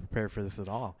 there you I'm go. not prepared for this at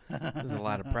all. There's a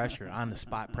lot of pressure, on the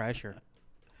spot pressure.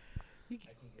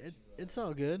 It's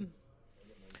all good.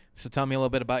 So tell me a little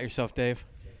bit about yourself, Dave.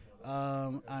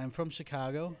 I'm from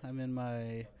Chicago. I'm in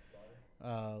my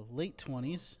late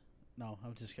 20s. No,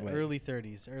 I'm just Wait. early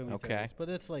 30s. Early Okay. 30s. But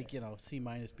it's like, C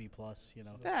minus B plus.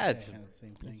 That's kind of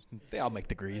same thing. They all make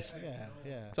degrees. Yeah,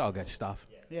 yeah, It's all good stuff.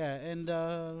 yeah. And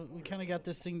we kind of got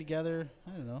this thing together.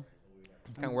 I don't know.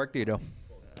 What kind of work do you do?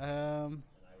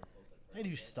 I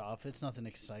do stuff. It's nothing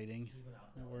exciting.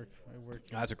 I work.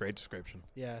 That's a great description.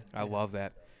 Yeah. I love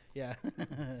that. Yeah.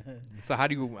 So how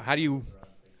do you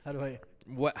How do I?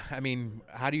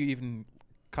 how do you even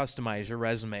customize your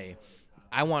resume?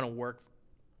 I want to work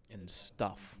in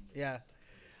stuff. Yeah.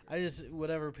 I just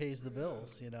whatever pays the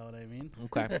bills. You know what I mean?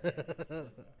 Okay.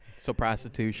 So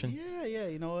prostitution. Yeah.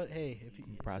 You know what? Hey, if you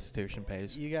Prostitution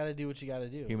pays. you got to do what you got to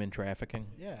do. Human trafficking.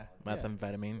 Yeah.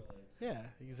 Methamphetamine. Yeah.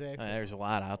 Exactly. There's a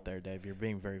lot out there, Dave. You're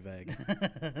being very vague.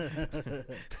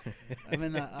 I'm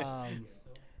in the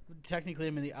technically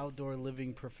I'm in the outdoor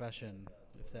living profession,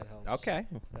 if that helps. Okay.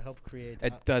 I help create.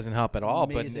 It doesn't help at all,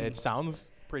 but amazing- it sounds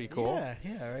pretty cool.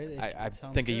 Yeah, right. I It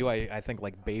sounds think of good. you. I think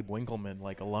like Babe Winkleman,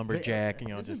 like a lumberjack.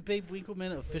 Isn't Just Babe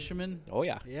Winkleman a fisherman? oh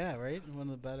yeah. Yeah, right. One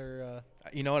of the better.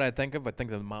 You know what I think of? I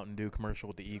think of the Mountain Dew commercial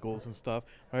with the Eagles and stuff.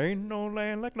 Ain't no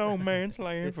land like no man's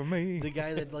land for me. The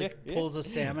guy that like pulls a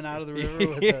salmon out of the river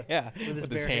with, with his, with his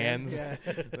bare hand. hands,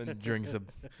 Yeah. and drinks a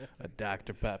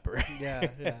Dr Pepper. Yeah.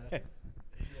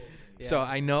 So Yeah.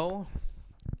 I know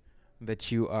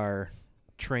that you are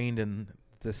trained in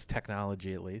this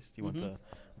technology. At least you went Mhm. to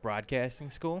broadcasting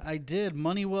school. I did.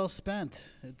 Money well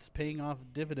spent. It's paying off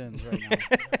dividends right now.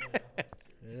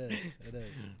 It is. It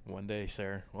is. One day,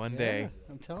 sir. One Yeah, day.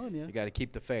 I'm telling you. You got to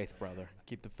keep the faith, brother.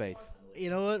 Keep the faith.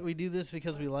 You know what? We do this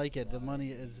because we like it. The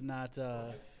money is not.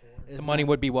 The money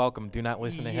would be welcome. Do not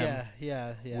listen to him.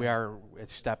 Yeah. We are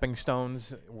it's stepping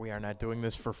stones. We are not doing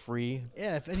this for free.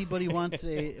 Yeah, if anybody wants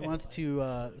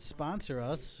to sponsor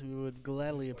us, we would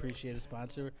gladly appreciate a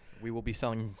sponsor. We will be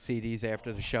selling CDs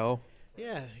after the show.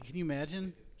 Yeah, can you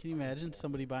imagine? Can you imagine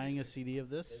somebody buying a CD of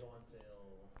this?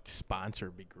 Sponsor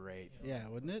would be great. Yeah,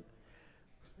 wouldn't it?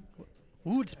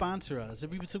 Who would sponsor us?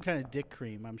 It'd be some kind of dick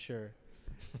cream, I'm sure.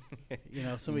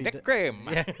 Somebody. Dick cream.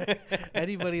 Yeah,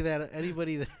 anybody that I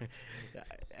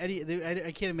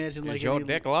can't imagine like Is your any-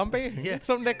 dick lumpy? Yeah. Get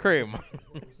some dick cream.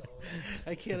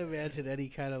 I can't imagine any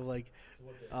kind of like,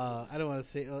 I don't want to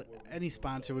say any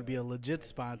sponsor would be a legit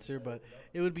sponsor, but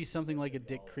it would be something like a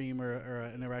dick cream or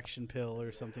an erection pill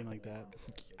or something like that.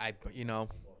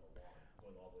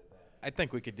 I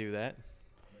think we could do that.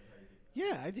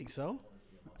 Yeah, I think so.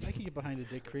 I could get behind a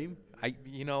dick cream.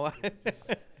 You know what?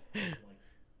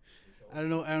 I don't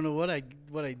know what I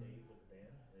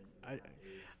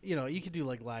you could do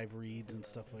like live reads and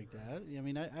stuff like that. I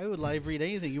mean, I would live read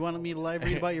anything. You wanted me to live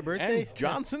read about your birthday? And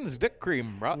Johnson's Dick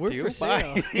Cream brought We're to you for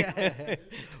sale. by. Yeah.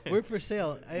 We're for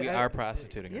sale. We are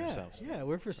prostituting Yeah, ourselves. yeah,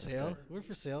 we're for sale. good. We're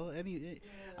for sale.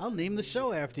 I'll name the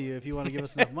show after you if you want to give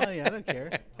us enough money. I don't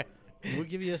care. We'll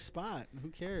give you a spot. Who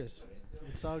cares?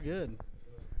 It's all good.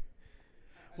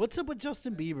 What's up with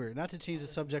Justin Bieber? Not to change the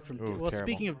subject from. Ooh, Well, terrible.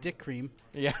 speaking of dick cream.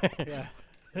 Yeah. Yeah.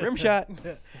 Rim shot.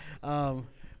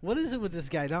 What is it with this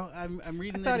guy? Now I'm I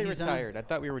reading thought that he he's retired. I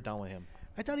thought we were done with him.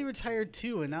 I thought he retired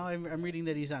too, and now I'm reading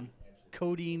that he's on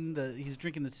codeine. He's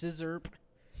drinking the scissor,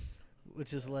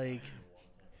 which is like.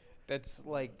 That's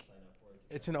like,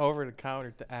 it's an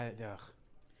over-the-counter.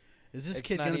 Is this It's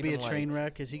kid not going to be a even train like-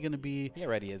 wreck? Is he going to be He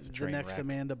already is a the train next wreck.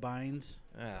 Amanda Bynes?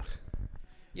 Ugh.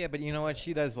 Yeah, but you know what?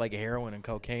 She does like heroin and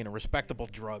cocaine, a respectable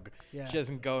drug. Yeah. She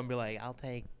doesn't go and be like, "I'll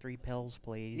take 3 pills,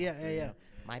 please." Yeah, yeah, You yeah. know,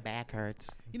 my back hurts.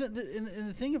 And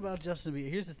the thing about Justin Bieber,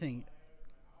 here's the thing.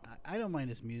 I don't mind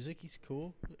his music. He's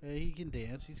cool. He can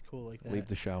dance. He's cool like that. Leave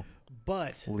the show.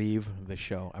 But Leave the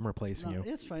show. I'm replacing no, you.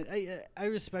 it's fine. I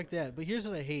respect that. But here's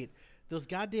what I hate: those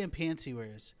goddamn pants he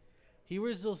wears. He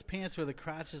wears those pants where the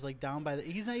crotch is like down by the.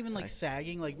 He's not even like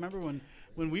sagging. Like remember when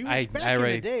we were I back in the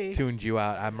already day. tuned you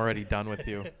out. I'm already done with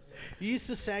you. You used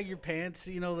to sag your pants,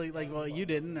 you know, like well, you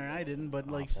didn't or I didn't, but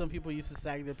like some people used to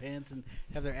sag their pants and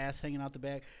have their ass hanging out the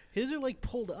back. His are like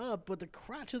pulled up, but the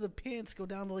crotch of the pants go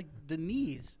down to like the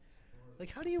knees. Like,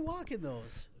 how do you walk in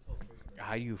those?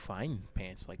 How do you find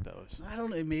pants like those? I don't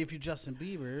know. Maybe if you're Justin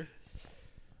Bieber,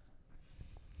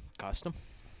 Custom?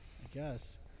 I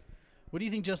guess. What do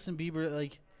you think, Justin Bieber?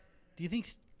 Like, do you think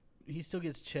he still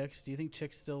gets chicks? Do you think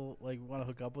chicks still like want to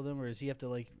hook up with him, or does he have to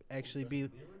like actually be?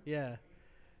 Yeah.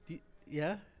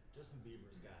 Yeah. Justin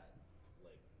Bieber's got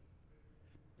like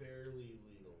barely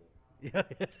legal. Yeah.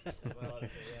 Am I allowed to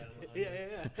say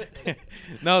that? Yeah.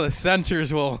 No, the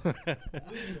censors will. Legal,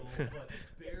 but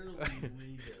barely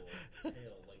legal tail,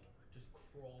 like just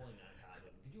crawling on top of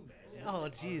him. Could you imagine? Oh,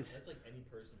 That's jeez. That's like any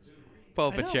person's dream. Pull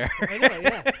up I a know, chair. I know.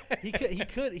 Yeah. He could.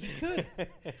 He's. How old are you?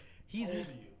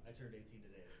 I turned 18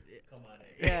 today. Come on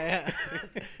in. Yeah.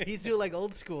 He's doing like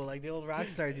old school, like the old rock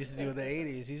stars used to do in the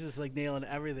 '80s. He's just like nailing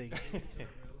everything.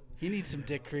 He needs some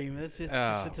dick cream. That's just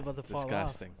shit's about to fall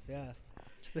disgusting. off.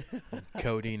 Yeah.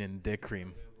 Codeine and dick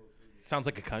cream. Sounds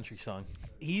like a country song.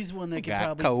 He's one that could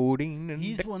Got probably. codeine and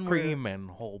he's dick one where- cream and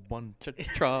a whole bunch of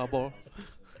trouble.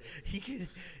 He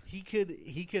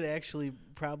could actually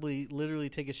probably literally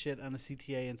take a shit on a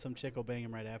CTA and some chick will bang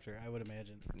him right after. I would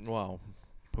imagine. Well,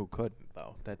 who couldn't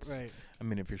though? That's Right. I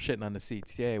mean, if you're shitting on the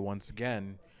CTA, once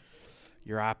again,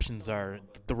 your options are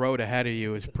the road ahead of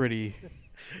you is pretty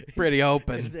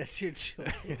open. That's your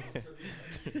choice.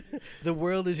 The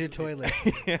world is your toilet.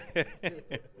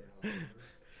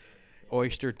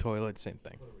 Oyster toilet, same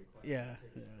thing. Yeah.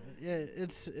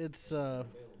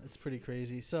 It's pretty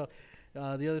crazy. So,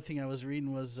 the other thing I was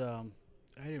reading was I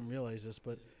didn't realize this,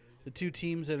 but the two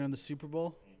teams that are in the Super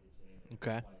Bowl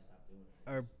Okay.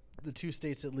 are the two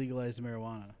states that legalized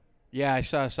marijuana. Yeah, I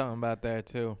saw something about that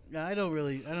too. Yeah, I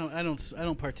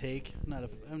don't partake.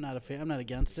 I'm not a fan. I'm not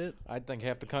against it. I think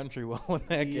half the country will when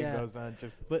that game Yeah. goes on.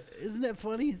 Just But isn't that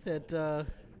funny that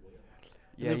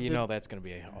yeah, you the- know that's going to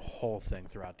be a whole thing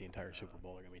throughout the entire Super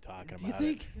Bowl. They're going to be talking do you about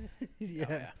think? it.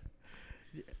 Yeah.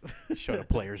 Oh, Show the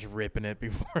players ripping it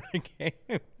before the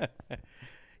game.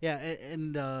 Yeah,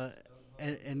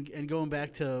 and going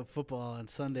back to football on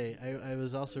Sunday, I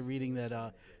was also reading that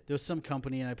there was some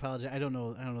company, and I apologize, I don't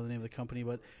know the name of the company,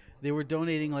 but they were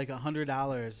donating like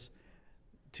 $100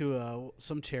 to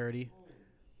some charity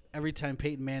every time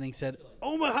Peyton Manning said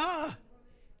Omaha,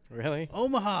 Really?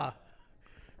 Omaha,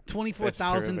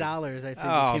 $24,000. I think.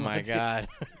 Oh came my out to- God!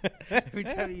 Every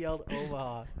time he yelled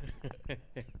Omaha.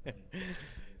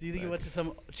 Do you think he went to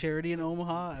some charity in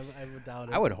Omaha? I would doubt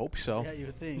it. I would hope so. Yeah, you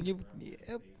would think.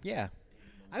 Yeah.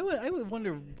 I would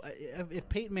wonder if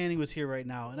Peyton Manning was here right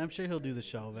now, and I'm sure he'll do the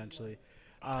show eventually.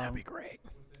 That'd be great.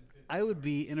 I would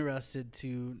be interested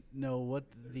to know what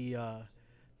the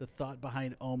thought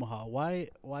behind Omaha. Why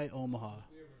Omaha?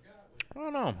 I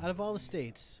don't know. Out of all the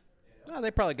states, No, they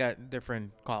probably got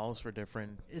different calls for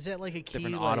different is that like a key?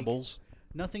 different like, audibles.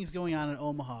 Nothing's going on in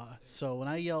Omaha, so when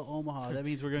I yell Omaha, that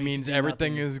means we're going. Means to do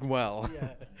everything nothing. is well. Yeah,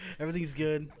 everything's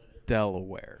good.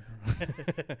 Delaware.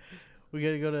 We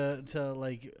got to go to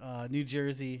like New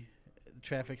Jersey.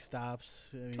 Traffic stops.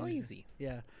 I mean, It's all easy.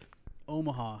 Yeah,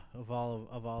 Omaha of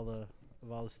all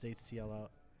the states to yell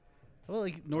out. How about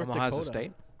like North Omaha's Dakota? a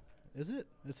state? Is it?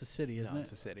 It's a city, isn't No, it?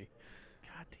 it's a city.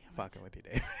 God damn Fucking with you,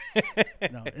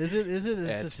 Dave. No, is it? It's Yeah,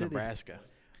 a it's city. Nebraska.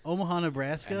 Omaha,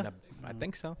 Nebraska. And I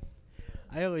think so.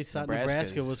 I always thought Nebraska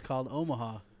Nebraska is- was called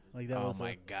Omaha. Like that Oh was.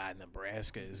 my God,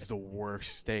 Nebraska is the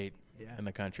worst state Yeah. in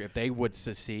the country. If they would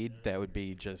secede, that would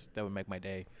make my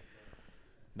day.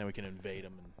 Then we can invade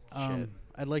them and shit.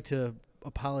 I'd like to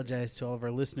apologize to all of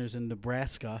our listeners in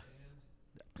Nebraska.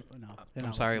 No, they're I'm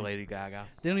not sorry, listening. Lady Gaga.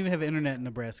 They don't even have internet in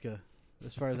Nebraska,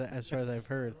 as far as I've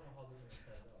heard.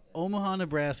 Omaha,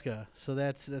 Nebraska. So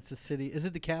that's a city. Is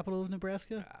it the capital of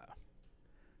Nebraska?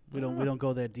 We don't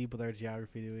go that deep with our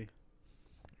geography, do we?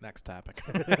 Next topic.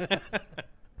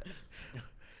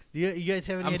 Do you guys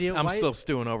have any idea I'm why? still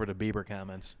stewing over the Bieber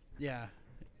comments. Yeah,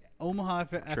 Omaha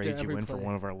after Trade every you in for play.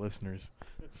 one of our listeners.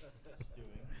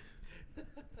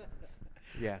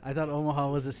 Yeah. I thought Omaha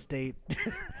was a state.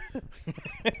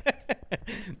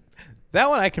 That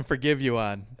one I can forgive you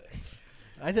on.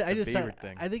 I The just Beaver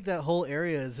thing. I think that whole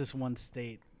area is just one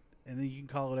state, and then you can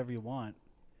call it whatever you want.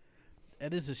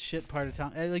 That is a shit part of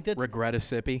town. Like that's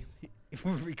Regretissippi.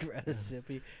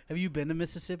 Mississippi. Have you been to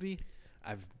Mississippi?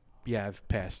 I've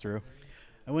passed through.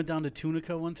 I went down to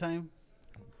Tunica one time.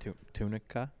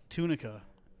 Tunica. Tunica,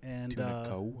 and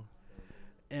Tunico.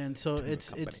 and so Tuna it's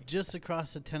Company. just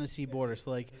across the Tennessee border.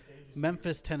 So like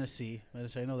Memphis, Tennessee.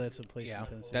 Which I know that's a place Yeah, in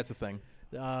Tennessee. that's a thing.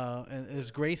 And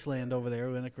there's Graceland over there.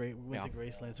 We went to Yeah.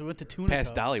 Graceland. So we went to Tunica.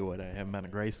 Past Dollywood. I haven't been to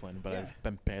Graceland, but Yeah. I've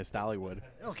been past Dollywood.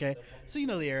 Okay, so you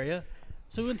know the area.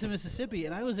 So we went to Mississippi,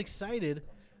 and I was excited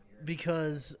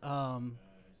because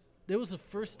it was the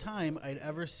first time I'd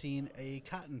ever seen a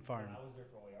cotton farm.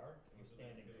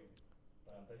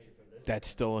 That's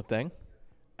still a thing?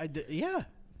 Yeah,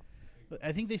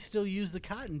 I think they still use the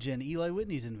cotton gin, Eli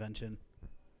Whitney's invention.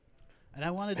 And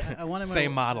I wanted my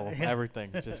Same model,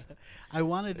 everything. Just I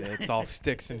wanted. it's all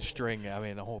sticks and string. I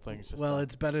mean, the whole thing's just. Well,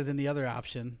 it's better than the other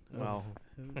option. Of Well.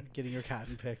 getting your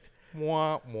cotton picked.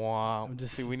 Wah wah. I'm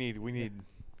just- See, we need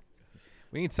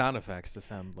sound effects to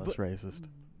sound less racist.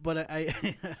 But I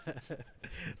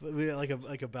but we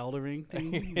like a bell to ring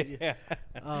thing. Yeah.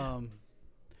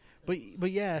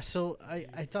 But yeah, so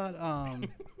I thought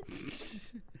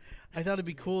I thought it'd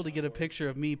be cool to get a picture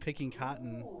of me picking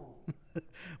cotton.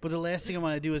 But the last thing I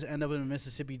want to do is end up in a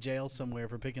Mississippi jail somewhere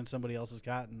for picking somebody else's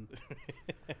cotton.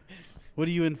 What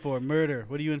are you in for? Murder.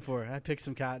 What are you in for? I picked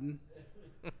some cotton.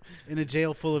 In a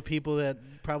jail full of people that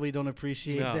probably don't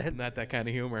appreciate No, that. not that kind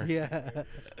of humor. Yeah.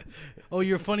 Oh,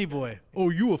 you're a funny boy. Oh,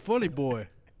 you a funny boy.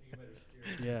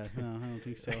 Yeah, no, I don't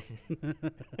think so.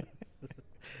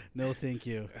 No, thank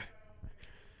you.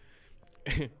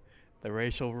 The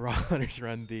racial waters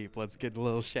run deep. Let's get a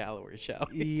little shallower, shall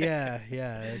we? Yeah,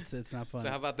 it's not fun. So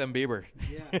how about them Bieber?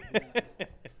 Yeah.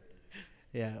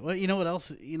 Yeah. Well, you know what else?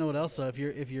 Though, if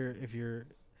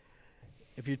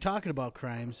you're talking about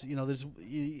crimes, there's.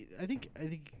 I think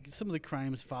some of the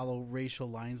crimes follow racial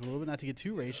lines a little bit. Not to get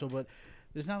too racial, but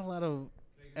there's not a lot of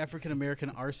African American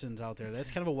arsons out there.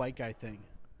 That's kind of a white guy thing.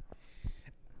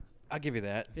 I'll give you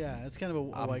that. Yeah, it's kind of a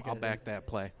white guy. I'll back that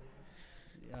play.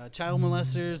 Child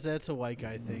molesters, that's a white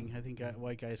guy thing. I think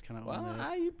white guys kind of own Well,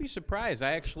 that. you'd be surprised.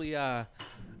 I actually, I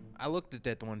looked at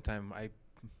that one time. I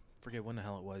forget when the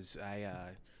hell it was. I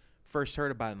first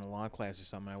heard about it in a law class or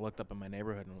something. I looked up in my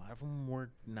neighborhood, and a lot of them were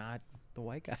not the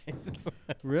white guys.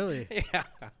 Really? Yeah.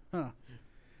 Huh.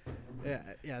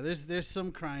 Yeah. There's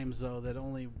some crimes though that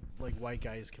only like white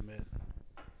guys commit.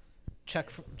 Check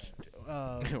for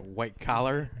White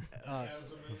collar.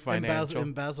 Financial.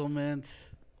 Embezzlement.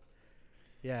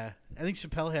 Yeah, I think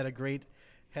Chappelle had a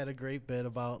great bit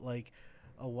about like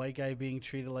a white guy being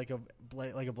treated like a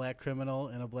black criminal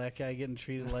and a black guy getting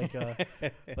treated like a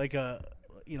like a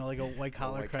white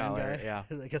collar crime guy, yeah.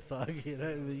 like a thug.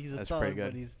 He's a That's thug, pretty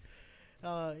good. but he's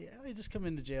you just come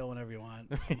into jail whenever you want.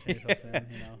 Something,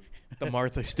 The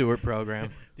Martha Stewart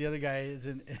program. The other guy is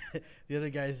in. The other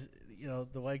guy's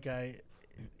the white guy.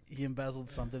 He embezzled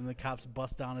something, and the cops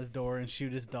bust down his door and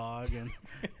shoot his dog, and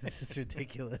it's just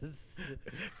ridiculous.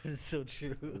 It's so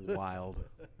true. Wild.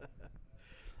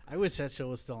 I wish that show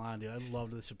was still on, dude. I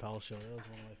loved the Chappelle Show. That was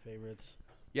one of my favorites.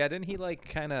 Yeah, didn't he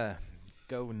kind of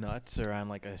go nuts or on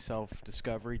like a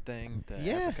self-discovery thing to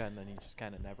Yeah. Africa, and then he just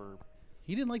kind of never.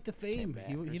 He didn't like the fame. back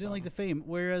He or didn't like the something. fame,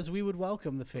 whereas we would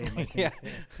welcome the fame. I think. Yeah.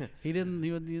 He didn't.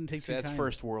 He didn't take too That's kind.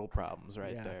 first world problems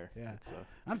right Yeah, there. yeah. It's,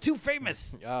 I'm too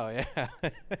famous. oh yeah.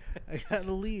 I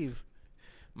gotta leave.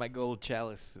 My gold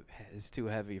chalice is too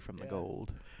heavy from the Yeah.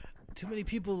 gold. Too many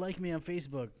people like me on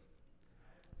Facebook.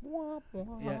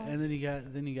 Yeah, and then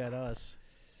you got us.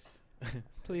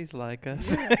 Please like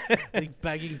us. Like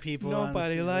begging people. on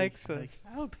Nobody the- likes like, us.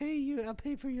 I'll pay you. I'll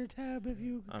pay for your tab if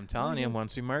you. I'm telling you, like us."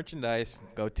 once we merchandise,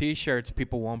 go T-shirts,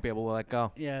 people won't be able to let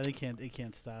go. Yeah, they can't. They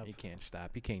can't stop. You can't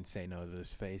stop. You can't say no to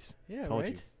this face. Yeah, Told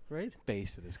right. you. Right.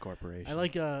 Face of this corporation. I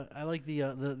like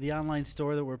the online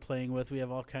store that we're playing with. We have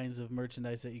all kinds of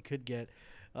merchandise that you could get.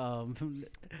 Get I'm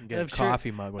a sure-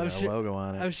 coffee mug with I'm our sure- logo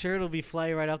on it. I'm sure it'll be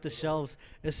flying right off the shelves,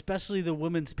 especially the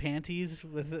women's panties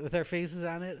with our faces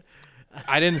on it.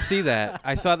 I didn't see that.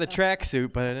 I saw the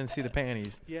tracksuit, but I didn't see the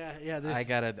panties. Yeah. I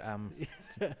gotta.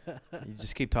 You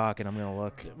just keep talking. I'm gonna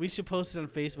look. We should post it on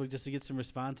Facebook just to get some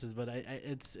responses, but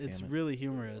it's Damn it. really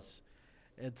humorous.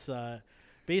 It's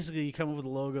basically you come up with a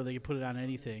logo, they can put it on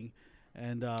anything,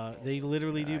 and they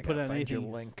literally do I put it gotta on find your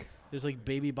anything. link. There's like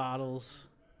baby bottles.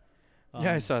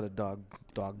 Yeah, I saw the dog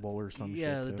bowl or some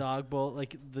Yeah, shit the too. dog bowl,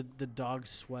 like the dog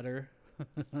sweater.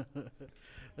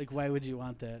 Like, why would you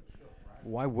want that?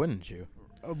 Why wouldn't you?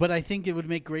 But I think it would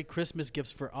make great Christmas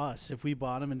gifts for us if we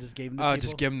bought them and just gave them to Oh, people.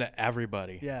 just give them to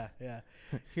everybody. Yeah.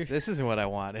 Here- This isn't what I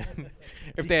wanted.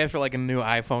 If they asked for like a new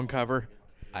iPhone cover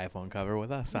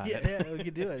with us on it. yeah, we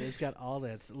could do it. It's got all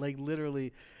that. It's like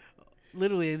literally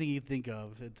anything you think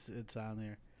of. It's on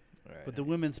there. Right. But the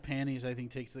women's panties, I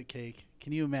think, takes the cake.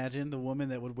 Can you imagine the woman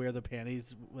that would wear the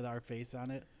panties with our face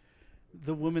on it?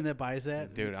 The woman that buys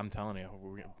that, Dude, I'm telling you,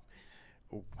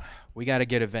 we got to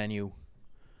get a venue.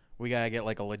 We gotta get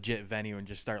like a legit venue and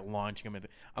just start launching them.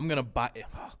 I'm gonna buy.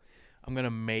 I'm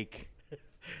gonna make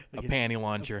Like a panty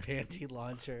launcher. A panty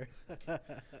launcher.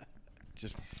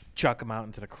 Just chuck them out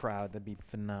into the crowd. That'd be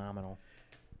phenomenal.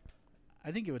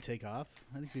 I think it would take off.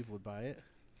 I think people would buy it.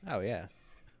 Oh yeah.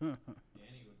 Danny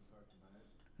would fucking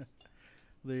buy it.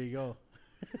 There you go.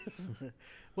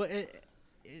 Well,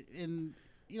 and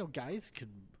guys could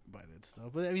buy that stuff,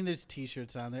 but I mean, there's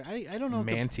T-shirts on there. I don't know. If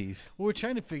Manties. what we're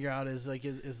trying to figure out is like,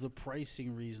 is the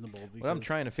pricing reasonable? What I'm Because-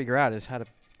 trying to figure out is how to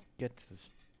get to this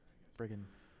friggin'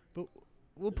 But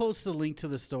we'll post the link to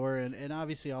the store, and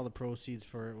obviously all the proceeds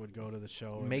for it would go to the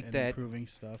show. Make and that- improving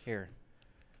stuff. here.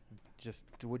 Just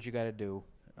do what you gotta do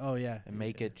Oh yeah, and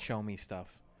make it show me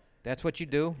stuff. That's what you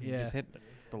do. You Yeah. just hit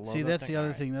the logo. See, that's the other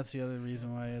Alright. thing. That's the other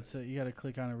reason why it's. You got to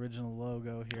click on original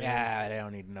logo here. Yeah, they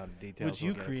don't need to know the details. Which We'll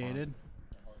you get it for 'em. created.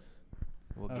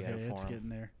 We'll Okay, get it for it's 'em. getting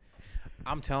there.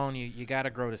 I'm telling you, you got to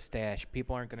grow the stash.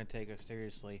 People aren't going to take us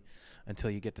seriously until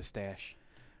you get the stash.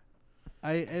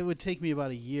 It would take me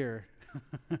about a year.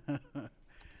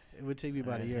 It would take me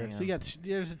about a Alright, year. hang So you on. got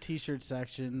there's a T-shirt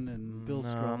section and Bill no,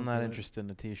 scrolled I'm not to it. interested in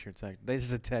the T-shirt section. This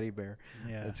is a teddy bear.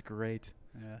 Yeah, That's great.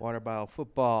 yeah. Water bottle,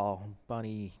 football,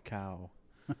 bunny, cow,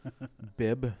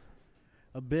 bib.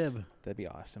 A bib. That'd be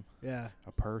awesome. Yeah.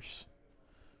 A purse.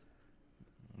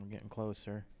 We're getting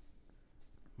closer.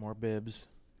 More bibs.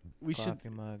 We coffee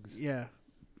should. mugs. Yeah.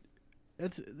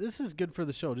 This is good for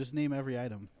the show. Just name every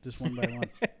item, just one by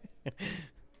one.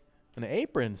 An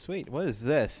apron, sweet. What is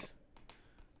this?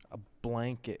 A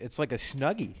blanket. It's like a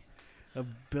Snuggie. A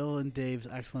Bill and Dave's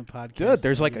excellent podcast. Dude,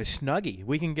 there's like a Snuggie. Snuggie.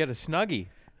 We can get a Snuggie.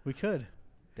 We could.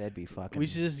 That'd be fucking. We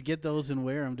should just get those and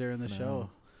wear them during the show.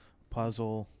 phenomenal.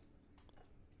 Puzzle.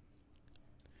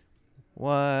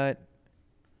 What?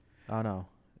 Oh no,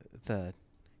 it's a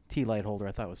tea light holder.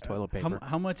 I thought it was toilet paper.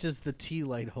 How much is the tea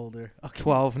light holder? Okay.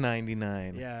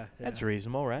 $12.99. Yeah, That's yeah.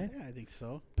 reasonable, right? Yeah, I think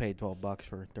so. Paid $12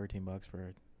 for $13 for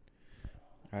it.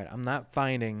 All right, I'm not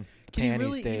finding Can you panties,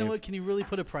 really? Dave. You know what? Can you really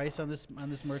put a price on this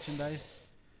merchandise?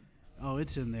 Oh,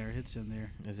 it's in there. It's in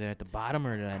there. Is it at the bottom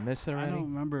or did I miss it I already? don't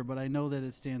remember, but I know that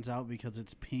it stands out because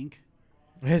it's pink.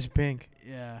 It's pink.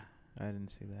 Yeah, I didn't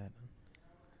see that.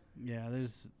 yeah.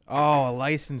 There's Oh, a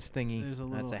license thingy. there's a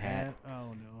little That's a hat.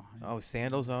 Oh no. Oh,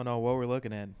 sandals. Oh no, what we're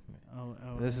looking at. Oh,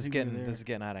 This I is think we were getting there. this is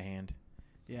getting out of hand.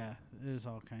 Yeah, there's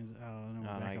all kinds of. Oh, and then we're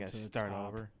Oh, no, back I up gotta to the start top.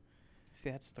 over.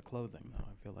 See, that's the clothing though.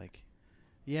 I feel like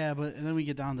Yeah, and then we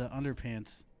get down to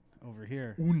underpants over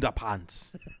here.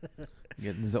 Underpants.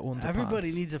 Getting the underpants.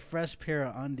 Everybody needs a fresh pair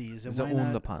of undies, and The why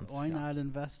not? underpants, Why yeah. not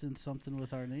invest in something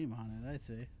with our name on it? I'd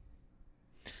say.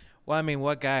 Well, I mean,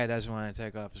 what guy doesn't want to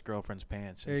take off his girlfriend's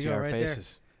pants and There you see go, our right there.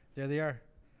 faces? There they are.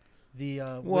 The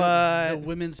the What?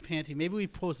 women's panty. Maybe we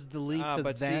posted the link to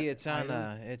But that. see, it's on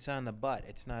item. it's on the butt.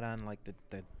 It's not on like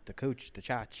the cooch, the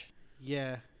chach.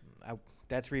 Yeah.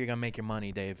 That's where you're gonna make your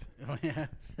money, Dave. Oh yeah.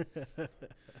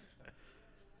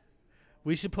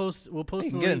 We should post. We'll post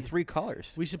You the can get in link. 3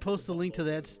 colors. We should post the link to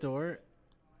that store.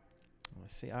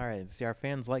 Let's see. All right. See, our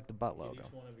fans like the butt Get logo.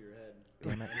 each one of your head.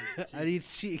 Damn it. On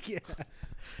each cheek. Yeah.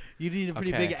 You need a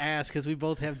pretty big Okay. ass because we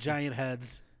both have giant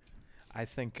heads. I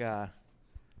think. Damn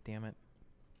it.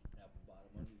 Apple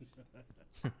bottom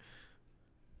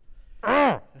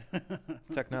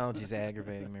undies. Technology's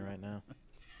aggravating me right now.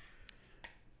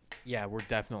 Yeah, we're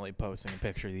definitely posting a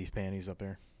picture of these panties up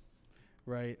there.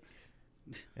 Right.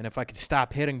 And if I could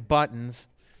stop hitting buttons.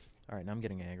 All right, now I'm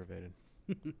getting aggravated.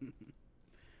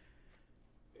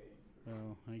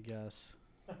 Well, I guess.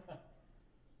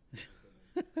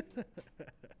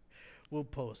 We'll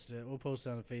post it. We'll post it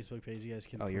on the Facebook page. You guys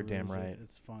can. Oh, you're damn peruse it. right.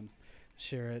 It's fun.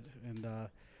 Share it, and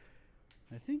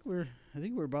I think we're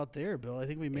about there, Bill. I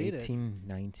think we made it.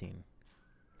 1819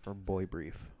 for Boy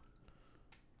Brief.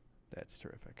 That's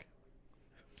terrific.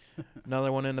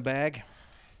 Another one in the bag.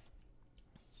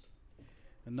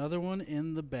 Another one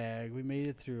in the bag. We made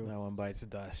it through. That one bites the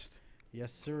dust.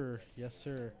 Yes, sir. Yes,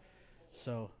 sir.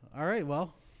 So, all right.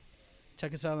 Well,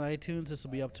 check us out on iTunes. This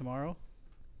will be up tomorrow.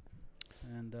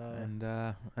 And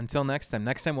Until next time.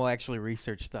 Next time we'll actually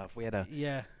research stuff. We had a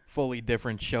yeah. fully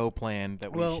different show plan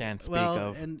that we shan't speak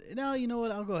of. And now you know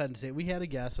what? I'll go ahead and say it. We had a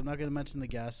guest. I'm not going to mention the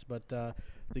guest, but the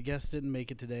guest didn't make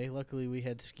it today. Luckily, we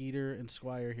had Skeeter and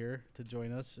Squire here to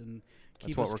join us and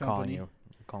keep That's what us we're company. calling you.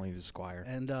 We're calling you the Squire.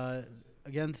 And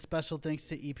again, special thanks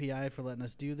to EPI for letting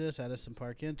us do this. Edison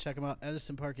Park Inn. Check them out.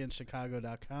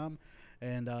 EdisonParkInChicago.com.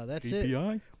 And that's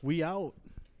it. We out.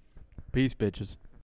 Peace, bitches.